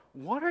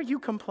 What are you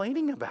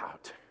complaining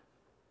about?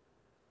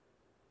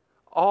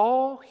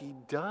 All he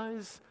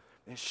does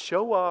is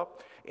show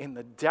up in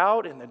the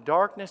doubt, in the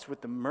darkness, with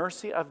the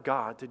mercy of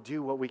God to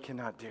do what we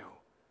cannot do.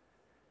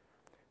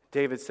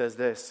 David says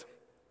this,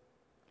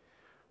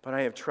 but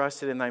I have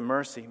trusted in thy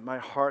mercy. My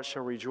heart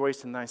shall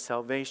rejoice in thy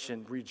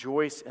salvation.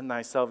 Rejoice in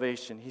thy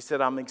salvation. He said,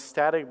 I'm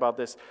ecstatic about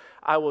this.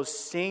 I will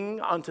sing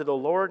unto the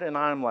Lord. And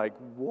I'm like,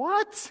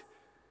 what?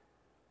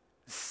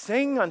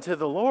 Sing unto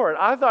the Lord.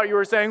 I thought you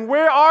were saying,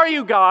 where are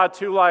you, God?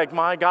 To like,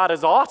 my God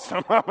is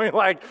awesome. I mean,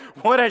 like,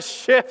 what a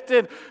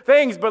shifted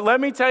things. But let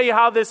me tell you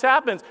how this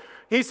happens.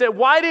 He said,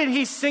 why did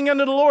he sing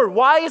unto the Lord?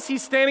 Why is he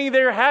standing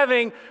there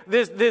having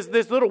this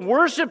little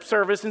worship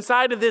service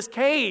inside of this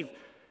cave?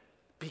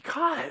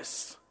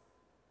 Because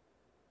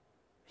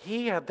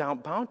he had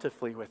dealt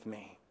bountifully with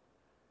me.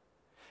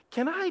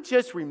 Can I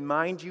just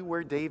remind you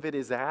where David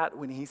is at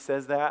when he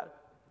says that?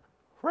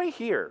 Right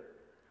here,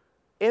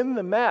 in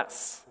the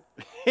mess.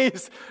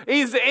 He's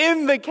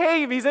in the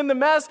cave. He's in the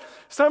mess.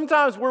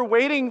 Sometimes we're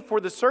waiting for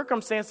the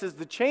circumstances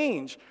to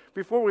change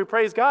before we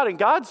praise God, and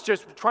God's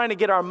just trying to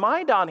get our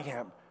mind on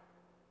him.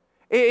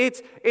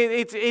 It's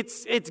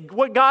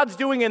what God's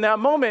doing in that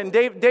moment.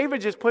 And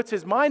David just puts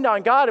his mind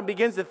on God and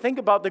begins to think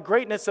about the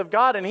greatness of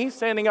God, and he's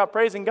standing up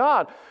praising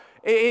God.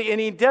 And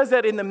he does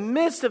that in the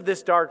midst of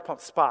this dark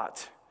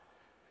spot.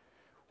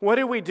 What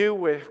do we do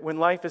when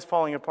life is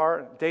falling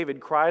apart? David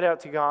cried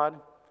out to God.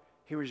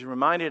 He was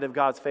reminded of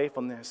God's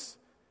faithfulness.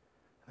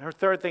 And our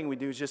third thing we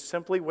do is just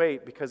simply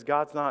wait because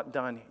God's not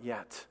done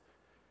yet.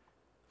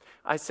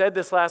 I said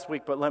this last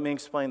week, but let me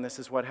explain. This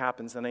is what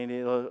happens, and I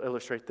need to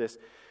illustrate this.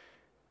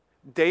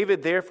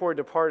 David therefore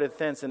departed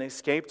thence and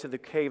escaped to the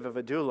cave of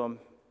Adullam,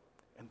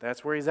 and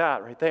that's where he's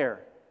at, right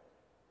there.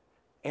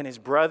 And his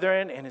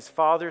brethren and his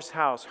father's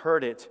house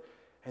heard it,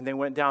 and they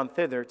went down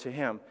thither to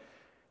him.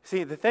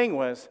 See, the thing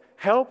was,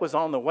 help was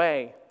on the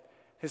way.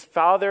 His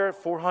father,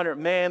 400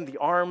 men, the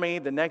army,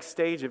 the next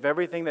stage of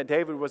everything that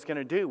David was going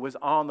to do was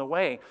on the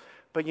way.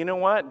 But you know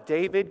what?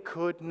 David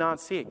could not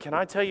see it. Can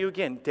I tell you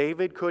again?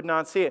 David could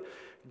not see it.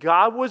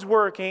 God was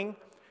working.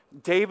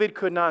 David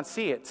could not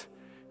see it.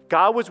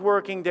 God was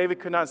working. David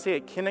could not see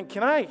it.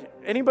 Can I,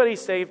 anybody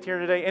saved here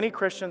today? Any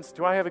Christians?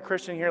 Do I have a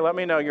Christian here? Let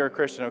me know you're a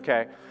Christian,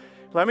 okay?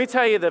 Let me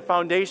tell you the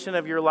foundation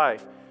of your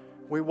life.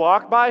 We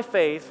walk by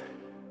faith,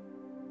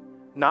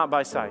 not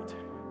by sight.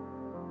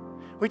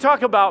 We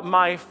talk about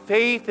my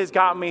faith has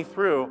got me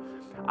through.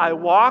 I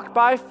walk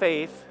by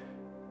faith,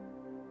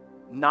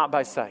 not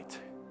by sight.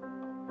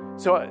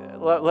 So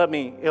let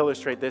me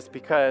illustrate this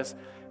because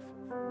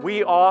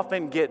we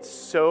often get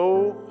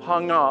so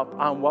hung up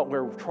on what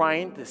we're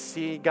trying to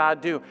see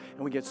God do.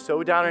 And we get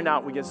so down and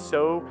out. We get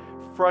so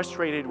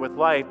frustrated with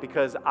life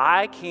because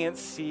I can't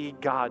see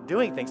God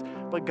doing things.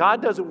 But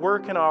God doesn't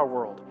work in our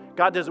world.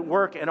 God doesn't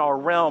work in our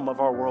realm of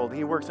our world.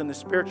 He works in the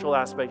spiritual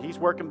aspect. He's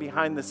working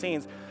behind the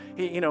scenes.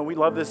 We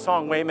love this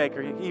song,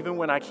 Waymaker. Even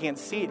when I can't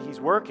see it, he's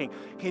working.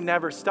 He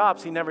never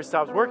stops. He never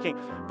stops working.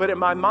 But in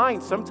my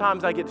mind,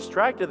 sometimes I get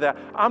distracted that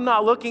I'm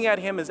not looking at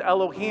him as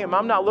Elohim.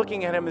 I'm not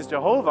looking at him as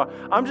Jehovah.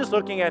 I'm just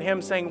looking at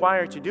him saying, why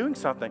aren't you doing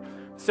something?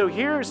 So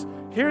here's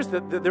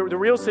the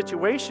real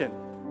situation.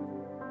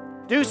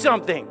 Do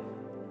something.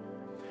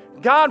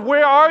 God,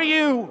 where are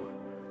you?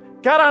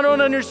 God, I don't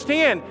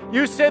understand.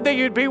 You said that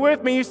you'd be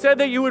with me. You said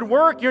that you would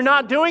work. You're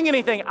not doing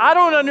anything. I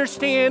don't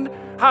understand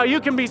how you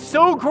can be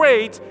so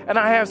great and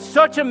I have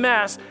such a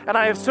mess and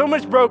I have so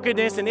much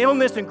brokenness and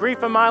illness and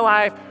grief in my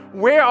life.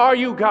 Where are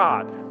you,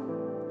 God?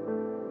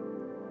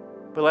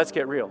 But let's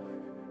get real.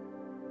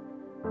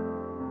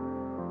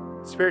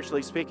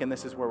 Spiritually speaking,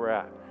 this is where we're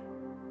at.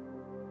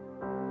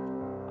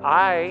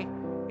 I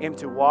am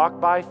to walk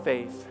by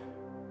faith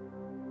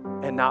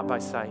and not by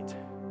sight.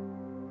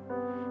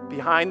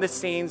 Behind the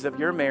scenes of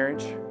your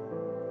marriage,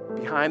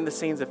 behind the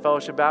scenes of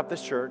Fellowship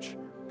Baptist Church,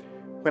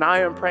 when I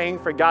am praying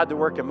for God to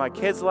work in my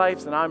kids'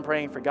 lives and I'm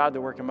praying for God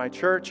to work in my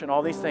church and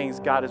all these things,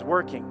 God is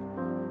working.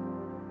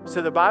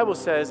 So the Bible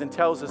says and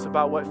tells us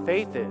about what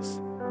faith is.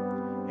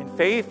 And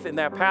faith in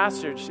that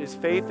passage is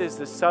faith is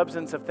the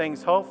substance of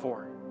things hoped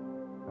for,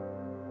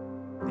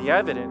 the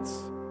evidence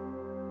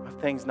of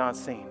things not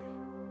seen.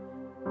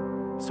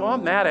 So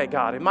I'm mad at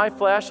God. In my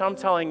flesh, I'm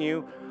telling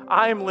you,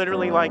 I am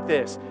literally like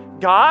this.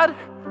 God,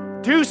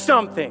 do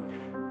something.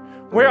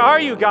 Where are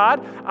you,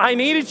 God? I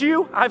needed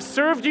you. I've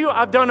served you.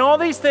 I've done all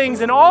these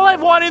things. And all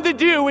I've wanted to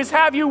do is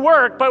have you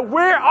work. But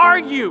where are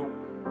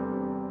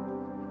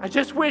you? I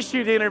just wish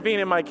you'd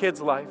intervene in my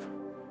kid's life.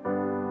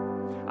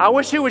 I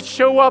wish you would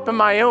show up in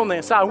my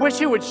illness. I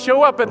wish you would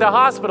show up at the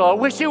hospital. I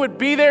wish you would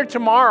be there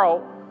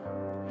tomorrow.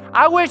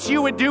 I wish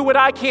you would do what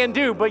I can't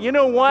do. But you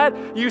know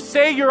what? You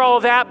say you're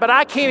all that, but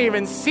I can't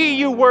even see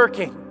you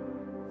working.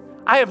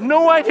 I have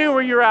no idea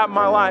where you're at in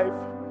my life.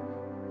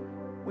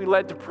 We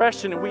let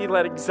depression and we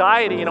let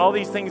anxiety and all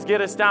these things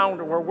get us down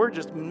to where we're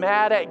just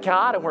mad at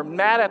God and we're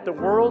mad at the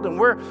world and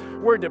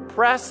we're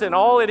depressed and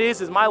all it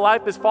is my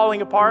life is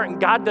falling apart and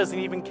God doesn't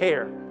even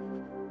care.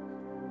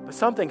 But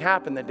something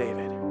happened to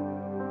David.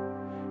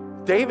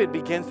 David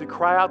begins to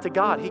cry out to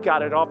God. He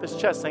got it off his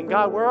chest saying,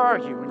 God, where are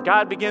you? And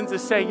God begins to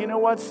say, you know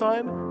what,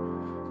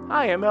 son?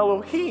 I am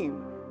Elohim.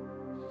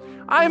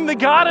 I am the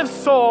God of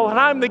Saul, and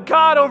I'm the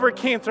God over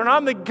cancer, and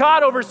I'm the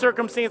God over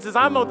circumstances.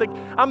 I'm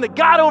the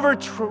God over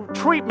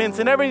treatments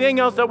and everything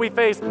else that we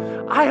face.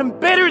 I am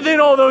better than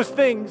all those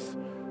things.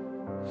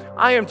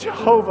 I am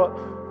Jehovah.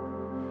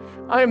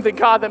 I am the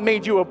God that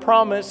made you a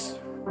promise.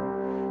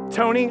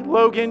 Tony,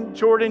 Logan,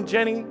 Jordan,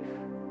 Jenny,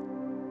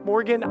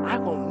 Morgan, I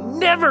will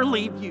never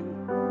leave you.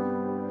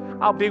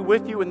 I'll be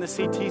with you in the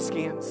CT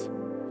scans.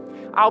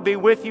 I'll be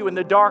with you in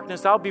the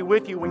darkness. I'll be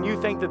with you when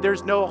you think that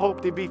there's no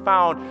hope to be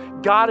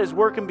found. God is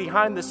working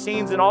behind the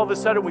scenes, and all of a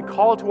sudden we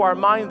call to our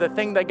mind the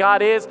thing that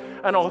God is.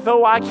 And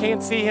although I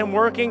can't see him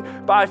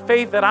working, by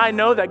faith that I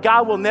know that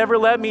God will never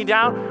let me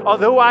down,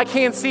 although I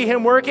can't see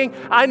him working,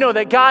 I know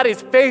that God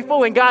is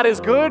faithful and God is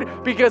good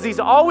because he's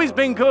always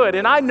been good.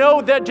 And I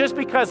know that just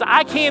because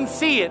I can't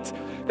see it,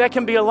 that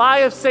can be a lie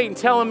of Satan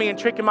telling me and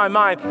tricking my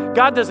mind.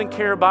 God doesn't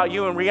care about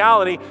you. In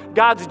reality,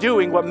 God's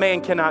doing what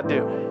man cannot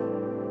do.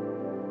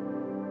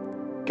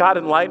 God,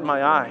 enlighten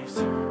my eyes.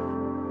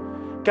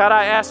 God,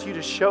 I ask you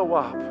to show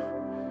up.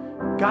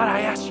 God,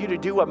 I ask you to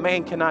do what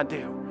man cannot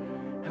do.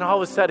 And all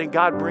of a sudden,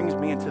 God brings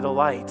me into the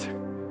light.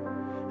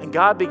 And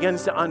God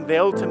begins to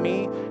unveil to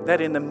me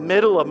that in the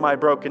middle of my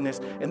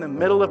brokenness, in the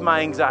middle of my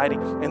anxiety,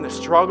 in the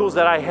struggles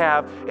that I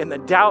have, in the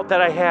doubt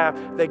that I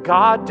have, that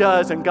God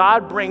does and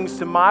God brings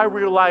to my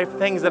real life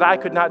things that I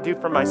could not do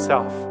for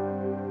myself.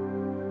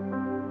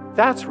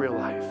 That's real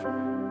life.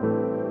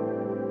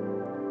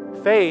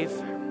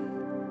 Faith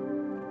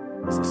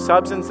is the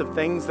substance of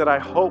things that I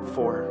hope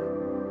for,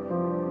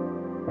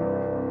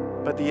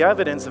 but the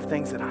evidence of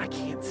things that I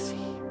can't see.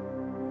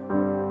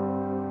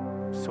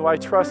 So I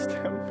trust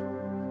him.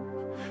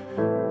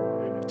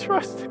 I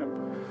trust him.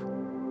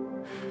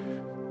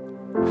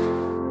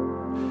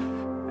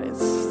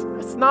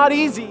 It's not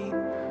easy,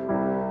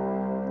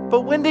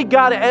 but when did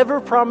God ever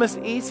promise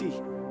easy?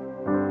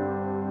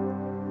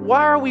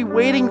 Why are we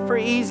waiting for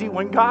easy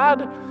when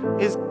God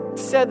has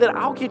said that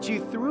I'll get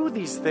you through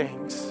these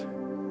things?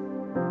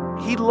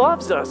 He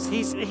loves us.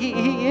 He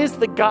is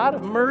the God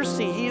of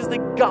mercy. He is the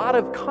God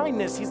of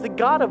kindness. He's the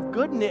God of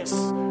goodness.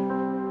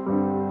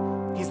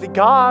 He's the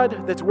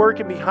God that's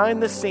working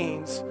behind the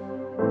scenes,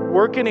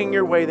 working in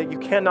your way that you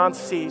cannot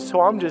see.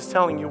 So I'm just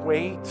telling you,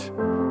 wait.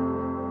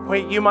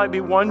 Wait, you might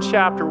be one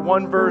chapter,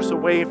 one verse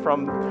away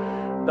from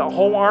the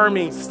whole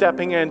army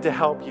stepping in to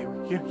help you.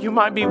 You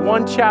might be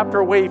one chapter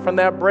away from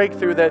that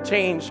breakthrough, that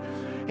change.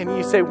 And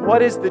you say,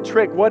 what is the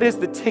trick? What is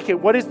the ticket?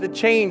 What is the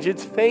change?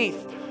 It's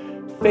faith.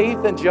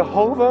 Faith in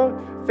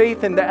Jehovah,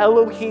 faith in the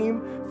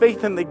Elohim,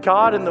 faith in the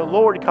God and the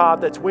Lord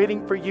God that's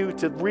waiting for you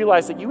to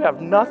realize that you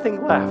have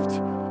nothing left.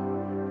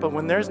 But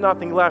when there's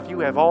nothing left,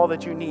 you have all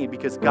that you need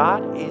because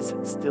God is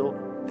still